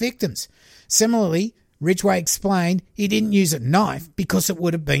kill his victims. Similarly, Ridgway explained he didn't use a knife because it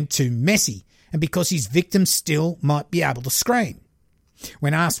would have been too messy and because his victims still might be able to scream.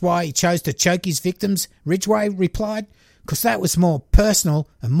 When asked why he chose to choke his victims, Ridgway replied, "Because that was more personal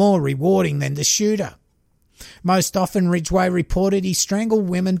and more rewarding than to shoot her." Most often, Ridgway reported he strangled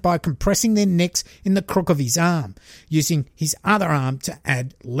women by compressing their necks in the crook of his arm, using his other arm to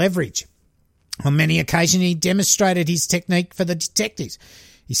add leverage. On many occasions, he demonstrated his technique for the detectives.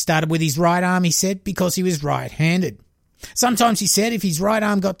 He started with his right arm, he said, because he was right-handed. Sometimes, he said, if his right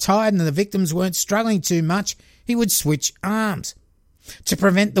arm got tired and the victims weren't struggling too much, he would switch arms. To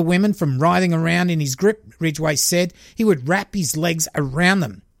prevent the women from writhing around in his grip, Ridgway said he would wrap his legs around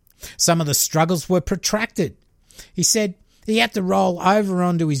them. Some of the struggles were protracted. He said he had to roll over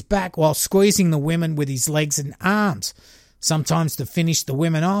onto his back while squeezing the women with his legs and arms. Sometimes, to finish the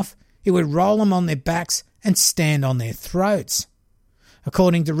women off, he would roll them on their backs and stand on their throats.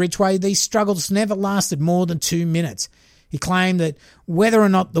 According to Ridgway, these struggles never lasted more than 2 minutes. He claimed that whether or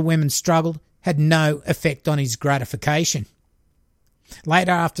not the women struggled had no effect on his gratification.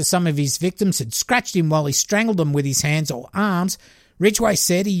 Later, after some of his victims had scratched him while he strangled them with his hands or arms, Ridgway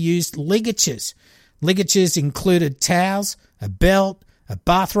said he used ligatures. Ligatures included towels, a belt, a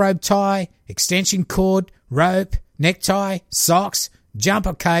bathrobe tie, extension cord, rope, necktie, socks,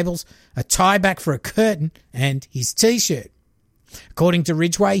 jumper cables, a tie back for a curtain, and his T-shirt. According to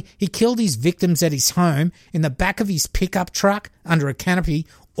Ridgway, he killed his victims at his home, in the back of his pickup truck, under a canopy,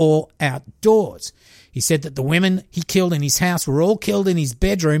 or outdoors. He said that the women he killed in his house were all killed in his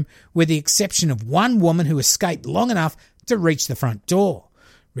bedroom, with the exception of one woman who escaped long enough to reach the front door.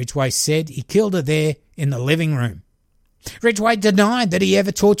 Ridgway said he killed her there in the living room. Ridgway denied that he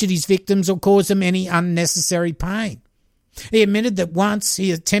ever tortured his victims or caused them any unnecessary pain. He admitted that once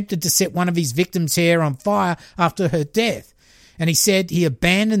he attempted to set one of his victims' hair on fire after her death, and he said he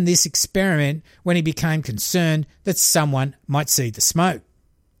abandoned this experiment when he became concerned that someone might see the smoke.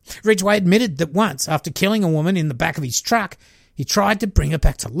 Ridgway admitted that once, after killing a woman in the back of his truck, he tried to bring her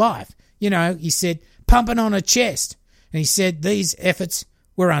back to life. He said, pumping on her chest. And he said these efforts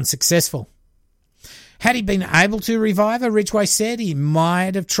were unsuccessful. Had he been able to revive her, Ridgway said he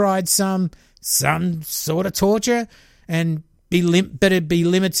might have tried some sort of torture, but it'd be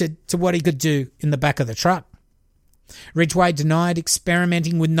limited to what he could do in the back of the truck. Ridgway denied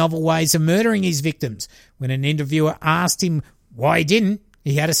experimenting with novel ways of murdering his victims. When an interviewer asked him why he didn't,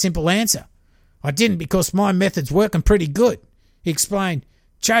 he had a simple answer. "I didn't because my method's working pretty good." He explained,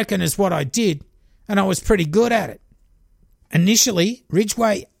 "Choking is what I did, and I was pretty good at it." Initially,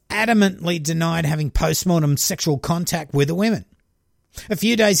 Ridgway adamantly denied having post-mortem sexual contact with the women. A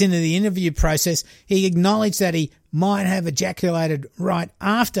few days into the interview process, he acknowledged that he might have ejaculated right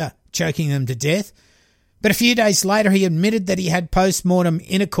after choking them to death, but a few days later he admitted that he had post-mortem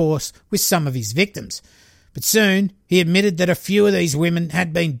intercourse with some of his victims. But soon he admitted that a few of these women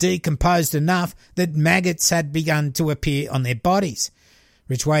had been decomposed enough that maggots had begun to appear on their bodies.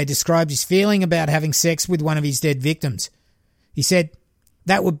 Ridgway described his feeling about having sex with one of his dead victims. He said,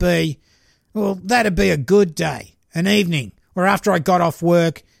 that'd be a good day, an evening, or after I got off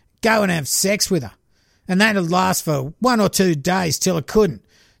work, go and have sex with her. And that'd last for 1 or 2 days till it couldn't,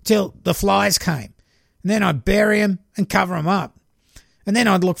 till the flies came. And then I'd bury 'em and cover 'em up. And then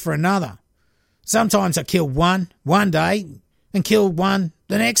I'd look for another. Sometimes I killed one day and killed one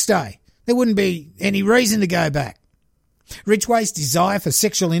the next day. There wouldn't be any reason to go back. Ridgway's desire for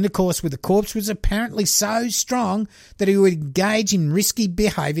sexual intercourse with the corpse was apparently so strong that he would engage in risky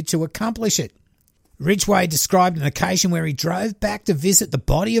behaviour to accomplish it. Ridgway described an occasion where he drove back to visit the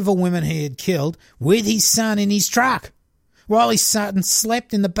body of a woman he had killed with his son in his truck. While his son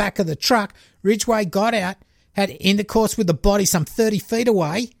slept in the back of the truck, Ridgway got out, had intercourse with the body some 30 feet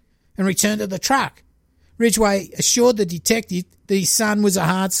away, and returned to the truck. Ridgway assured the detective that his son was a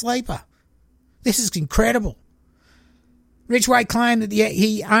hard sleeper. This is incredible. Ridgway claimed that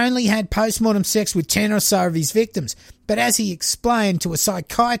he only had post-mortem sex with 10 or so of his victims, but as he explained to a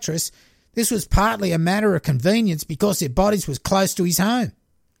psychiatrist, this was partly a matter of convenience because their bodies was close to his home.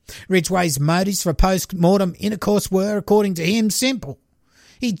 Ridgway's motives for post-mortem intercourse were, according to him, simple.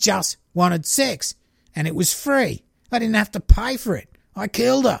 He just wanted sex, and it was free. I didn't have to pay for it. I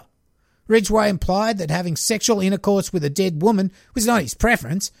killed her. Ridgway implied that having sexual intercourse with a dead woman was not his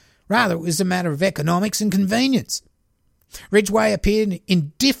preference. Rather, it was a matter of economics and convenience. Ridgway appeared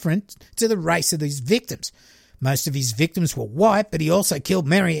indifferent to the race of his victims. Most of his victims were white, but he also killed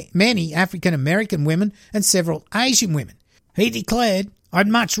many African-American women and several Asian women. He declared, "I'd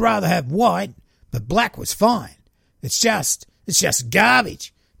much rather have white, but black was fine. It's just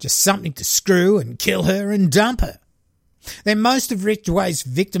garbage. Just something to screw and kill her and dump her." Then most of Ridgway's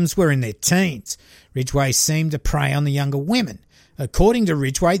victims were in their teens. Ridgway seemed to prey on the younger women. According to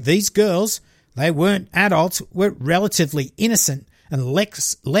Ridgway, these girls, they weren't adults, were relatively innocent and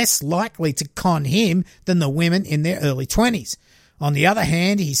less likely to con him than the women in their early 20s. On the other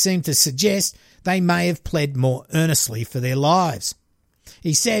hand, he seemed to suggest they may have pled more earnestly for their lives.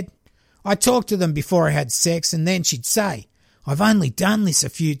 He said, "I talked to them before I had sex, and then she'd say, 'I've only done this a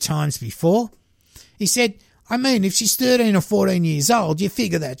few times before.'" He said, "I mean, if she's 13 or 14 years old, you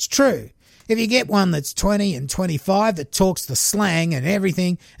figure that's true. If you get one that's 20 and 25 that talks the slang and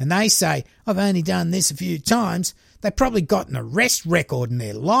everything, and they say, 'I've only done this a few times,' they've probably got an arrest record and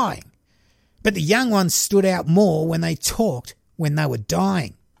they're lying. But the young ones stood out more when they talked when they were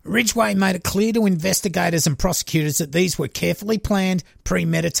dying." Ridgway made it clear to investigators and prosecutors that these were carefully planned,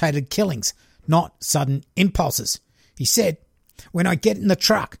 premeditated killings, not sudden impulses. He said, "When I get in the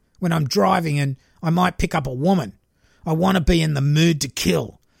truck, when I'm driving and I might pick up a woman, I want to be in the mood to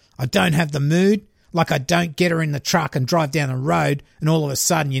kill. I don't have the mood, like I don't get her in the truck and drive down the road and all of a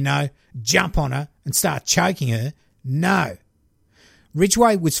sudden, jump on her and start choking her. No."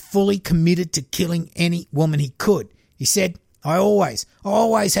 Ridgway was fully committed to killing any woman he could. He said, I always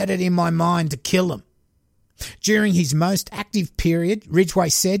had it in my mind to kill them." During his most active period, Ridgway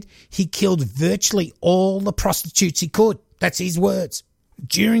said he killed virtually all the prostitutes he could. That's his words.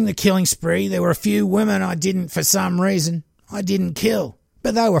 "During the killing spree, there were a few women for some reason, I didn't kill,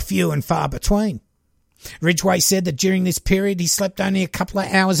 but they were few and far between." Ridgway said that during this period he slept only a couple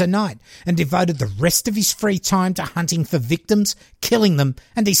of hours a night and devoted the rest of his free time to hunting for victims, killing them,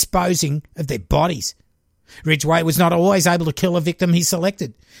 and disposing of their bodies. Ridgway was not always able to kill a victim he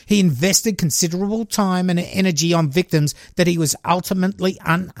selected. He invested considerable time and energy on victims that he was ultimately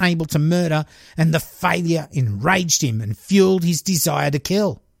unable to murder, and the failure enraged him and fueled his desire to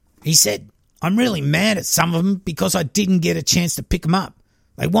kill. He said, "I'm really mad at some of them because I didn't get a chance to pick them up.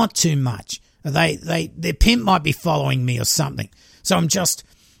 They want too much. Their pimp might be following me or something. So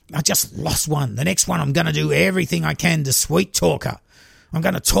I just lost one. The next one I'm going to do everything I can to sweet talk her. I'm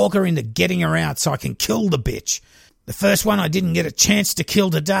going to talk her into getting her out so I can kill the bitch. The first one I didn't get a chance to kill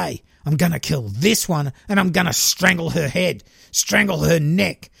today. I'm going to kill this one and I'm going to strangle her head, strangle her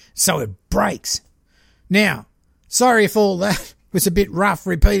neck so it breaks." Now, sorry if all that was a bit rough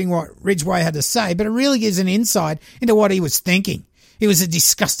repeating what Ridgway had to say, but it really gives an insight into what he was thinking. He was a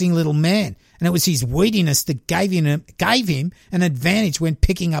disgusting little man, and it was his weediness that gave him an advantage when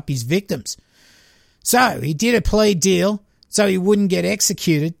picking up his victims. So he did a plea deal so he wouldn't get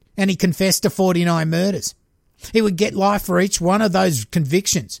executed, and he confessed to 49 murders. He would get life for each one of those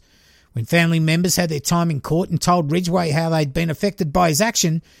convictions. When family members had their time in court and told Ridgway how they'd been affected by his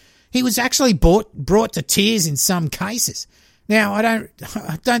action, he was actually brought to tears in some cases. Now, I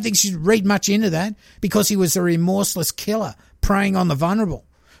don't think you should read much into that, because he was a remorseless killer preying on the vulnerable,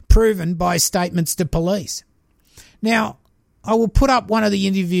 proven by his statements to police. Now, I will put up one of the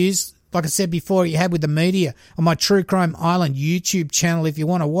interviews, like I said before, he had with the media on my True Crime Island YouTube channel if you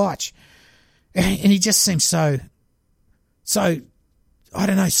want to watch. And he just seems so slow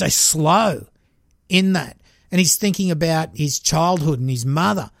in that. And he's thinking about his childhood and his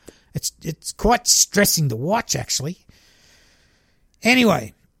mother. It's quite distressing to watch, actually.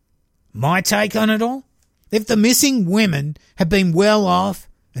 Anyway, my take on it all: if the missing women had been well off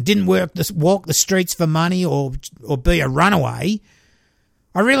and didn't walk the streets for money or be a runaway,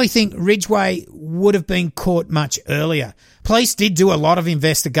 I really think Ridgway would have been caught much earlier. Police did do a lot of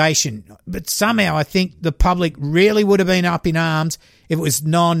investigation, but somehow I think the public really would have been up in arms if it was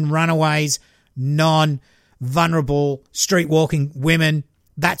non-runaways, non-vulnerable, street-walking women,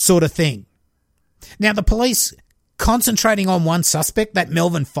 that sort of thing. Now, the police concentrating on one suspect, that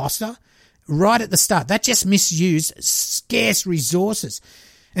Melvin Foster, right at the start. That just misused scarce resources.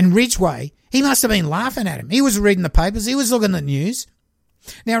 And Ridgway, he must have been laughing at him. He was reading the papers. He was looking at the news.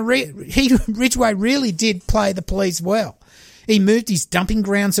 Now, Ridgway really did play the police well. He moved his dumping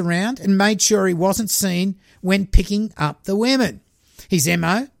grounds around and made sure he wasn't seen when picking up the women. His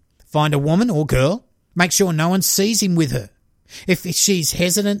MO, find a woman or girl, make sure no one sees him with her. If she's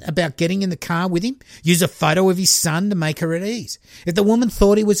hesitant about getting in the car with him, use a photo of his son to make her at ease. If the woman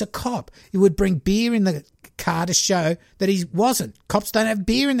thought he was a cop, he would bring beer in the car to show that he wasn't. Cops don't have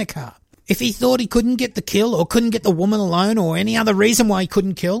beer in the car. If he thought he couldn't get the kill or couldn't get the woman alone or any other reason why he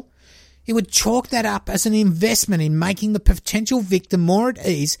couldn't kill, he would chalk that up as an investment in making the potential victim more at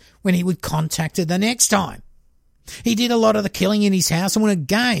ease when he would contact her the next time. He did a lot of the killing in his house and would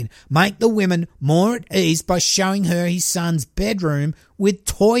again make the women more at ease by showing her his son's bedroom with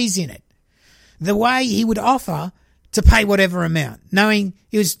toys in it. The way he would offer to pay whatever amount, knowing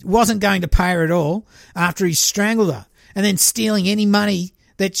he wasn't going to pay her at all after he strangled her, and then stealing any money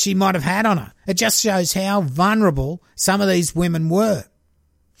that she might have had on her. It just shows how vulnerable some of these women were.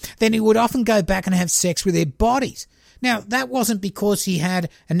 Then he would often go back and have sex with their bodies. Now, that wasn't because he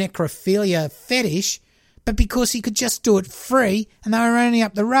had a necrophilia fetish, but because he could just do it free and they were only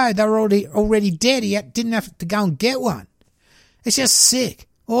up the road. They were already dead. He didn't have to go and get one. It's just sick.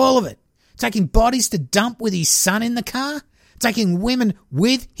 All of it. Taking bodies to dump with his son in the car. Taking women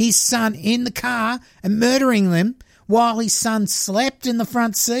with his son in the car and murdering them while his son slept in the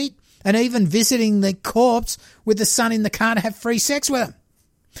front seat. And even visiting the corpse with the son in the car to have free sex with him.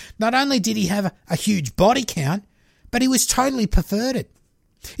 Not only did he have a huge body count, but he was totally perverted.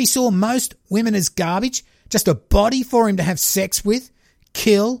 He saw most women as garbage, just a body for him to have sex with,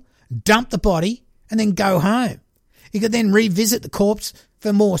 kill, dump the body, and then go home. He could then revisit the corpse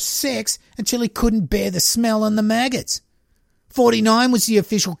for more sex until he couldn't bear the smell and the maggots. 49 was the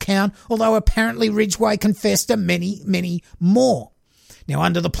official count, although apparently Ridgway confessed to many, many more. Now,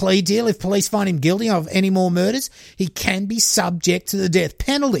 under the plea deal, if police find him guilty of any more murders, he can be subject to the death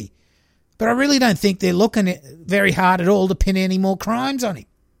penalty. But I really don't think they're looking very hard at all to pin any more crimes on him.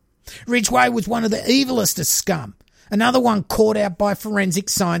 Ridgway was one of the evilest of scum, another one caught out by forensic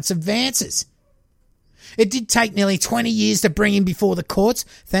science advances. It did take nearly 20 years to bring him before the courts,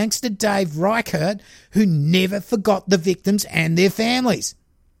 thanks to Dave Reichert, who never forgot the victims and their families.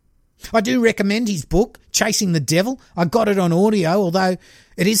 I do recommend his book, Chasing the Devil. I got it on audio, although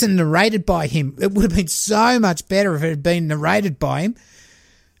it isn't narrated by him. It would have been so much better if it had been narrated by him.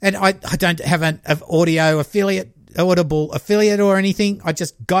 And I don't have an Audible affiliate or anything. I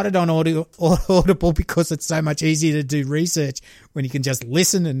just got it on Audible because it's so much easier to do research when you can just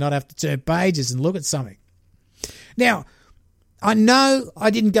listen and not have to turn pages and look at something. Now, I know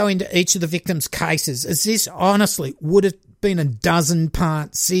I didn't go into each of the victims' cases, as this honestly would have been a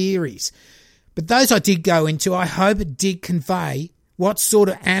 12-part series. But those I did go into, I hope it did convey what sort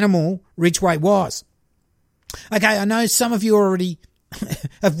of animal Ridgway was. Okay, I know some of you already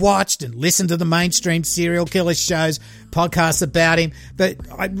have watched and listened to the mainstream serial killer shows, podcasts about him, but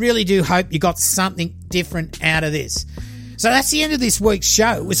I really do hope you got something different out of this. So that's the end of this week's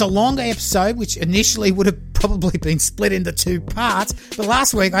show. It was a longer episode, which initially would have probably been split into 2 parts, but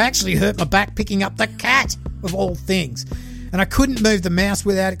last week I actually hurt my back picking up the cat, of all things. And I couldn't move the mouse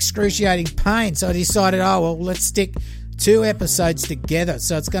without excruciating pain, so I decided, let's stick 2 episodes together,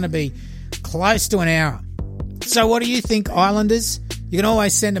 so it's going to be close to an hour. So what do you think, Islanders? You can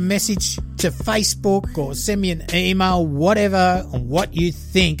always send a message to Facebook or send me an email, whatever, on what you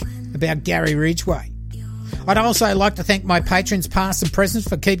think about Gary Ridgway. I'd also like to thank my patrons past and present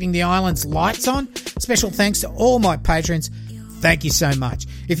for keeping the island's lights on. Special thanks to all my patrons. Thank you so much.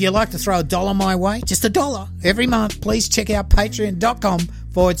 If you'd like to throw $1 my way, just $1 every month, please check out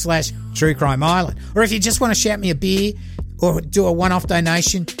patreon.com/True Crime Island. Or if you just want to shout me a beer or do a one-off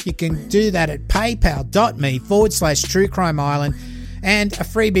donation, you can do that at paypal.me/True Crime Island. And a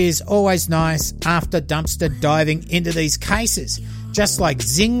freebie is always nice after dumpster diving into these cases, just like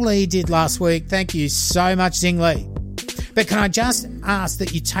Zing Lee did last week. Thank you so much, Zing Lee. But can I just ask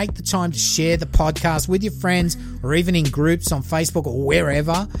that you take the time to share the podcast with your friends or even in groups on Facebook or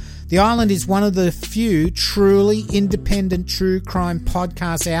wherever? The Island is one of the few truly independent true crime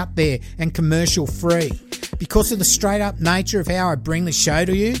podcasts out there and commercial free. Because of the straight up nature of how I bring the show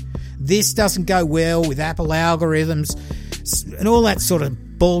to you, this doesn't go well with Apple algorithms and all that sort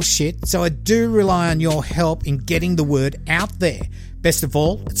of bullshit, so I do rely on your help in getting the word out there. Best of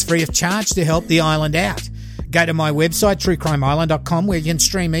all, it's free of charge to help the island out. Go to my website, truecrimeisland.com, where you can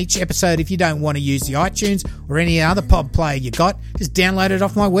stream each episode if you don't want to use the iTunes or any other pod player you got. Just download it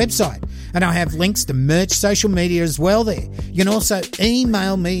off my website. And I have links to merch, social media as well there. You can also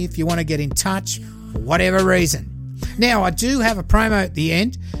email me if you want to get in touch for whatever reason. Now, I do have a promo at the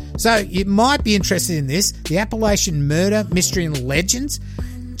end, so you might be interested in this. The Appalachian Murder, Mystery and Legends.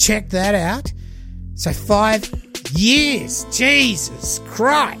 Check that out. So 5 years. Jesus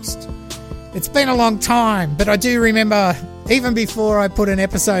Christ. It's been a long time, but I do remember even before I put an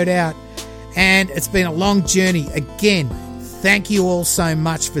episode out, and it's been a long journey. Again, thank you all so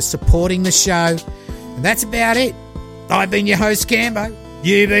much for supporting the show. And that's about it. I've been your host, Cambo.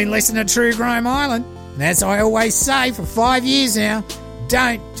 You've been listening to True Crime Island. And as I always say for 5 years now,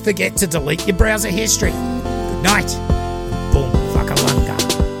 don't forget to delete your browser history. Good night. Boom, fuckalunga.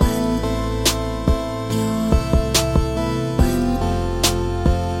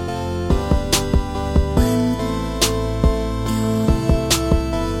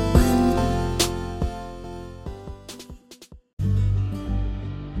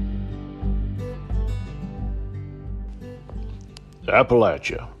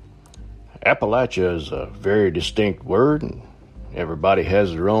 Appalachia. Appalachia is a very distinct word, and everybody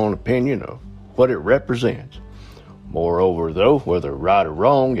has their own opinion of what it represents. Moreover, though, whether right or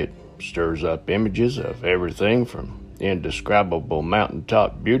wrong, it stirs up images of everything from indescribable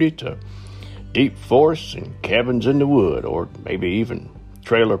mountaintop beauty to deep forests and cabins in the wood, or maybe even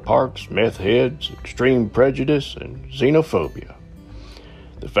trailer parks, meth heads, extreme prejudice, and xenophobia.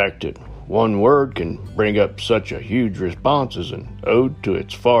 The fact that one word can bring up such a huge response is an ode to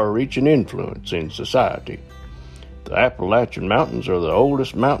its far-reaching influence in society. The Appalachian Mountains are the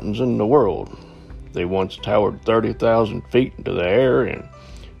oldest mountains in the world. They once towered 30,000 feet into the air and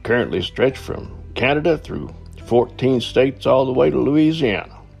currently stretch from Canada through 14 states all the way to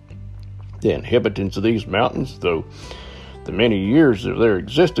Louisiana. The inhabitants of these mountains, though the many years of their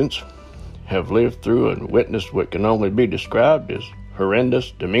existence, have lived through and witnessed what can only be described as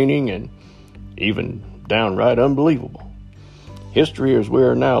horrendous, demeaning, and even downright unbelievable. History, as we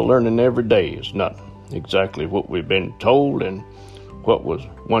are now learning every day, is not exactly what we've been told, and what was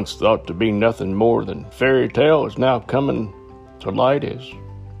once thought to be nothing more than fairy tale is now coming to light as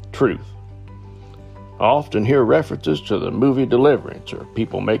truth. I often hear references to the movie Deliverance, or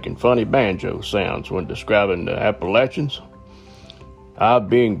people making funny banjo sounds when describing the Appalachians. I,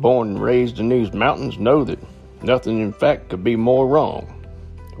 being born and raised in these mountains, know that nothing in fact could be more wrong,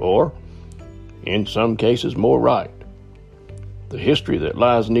 or in some cases more right. The history that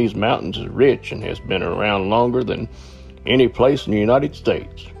lies in these mountains is rich and has been around longer than any place in the United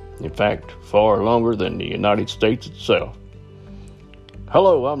States. In fact, far longer than the United States itself.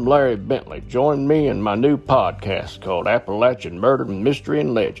 Hello, I'm Larry Bentley. Join me in my new podcast called Appalachian Murder, Mystery,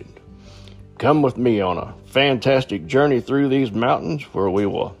 and Legend. Come with me on a fantastic journey through these mountains where we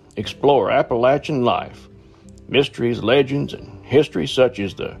will explore Appalachian life, mysteries, legends, and history such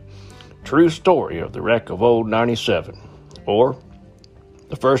as the true story of the wreck of Old 97, or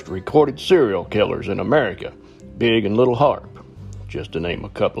the first recorded serial killers in America, Big and Little Harp, just to name a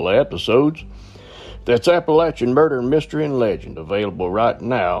couple of episodes. That's Appalachian Murder, Mystery, and Legend, available right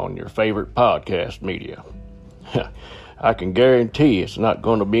now on your favorite podcast media. I can guarantee it's not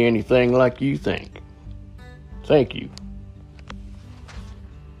going to be anything like you think. Thank you.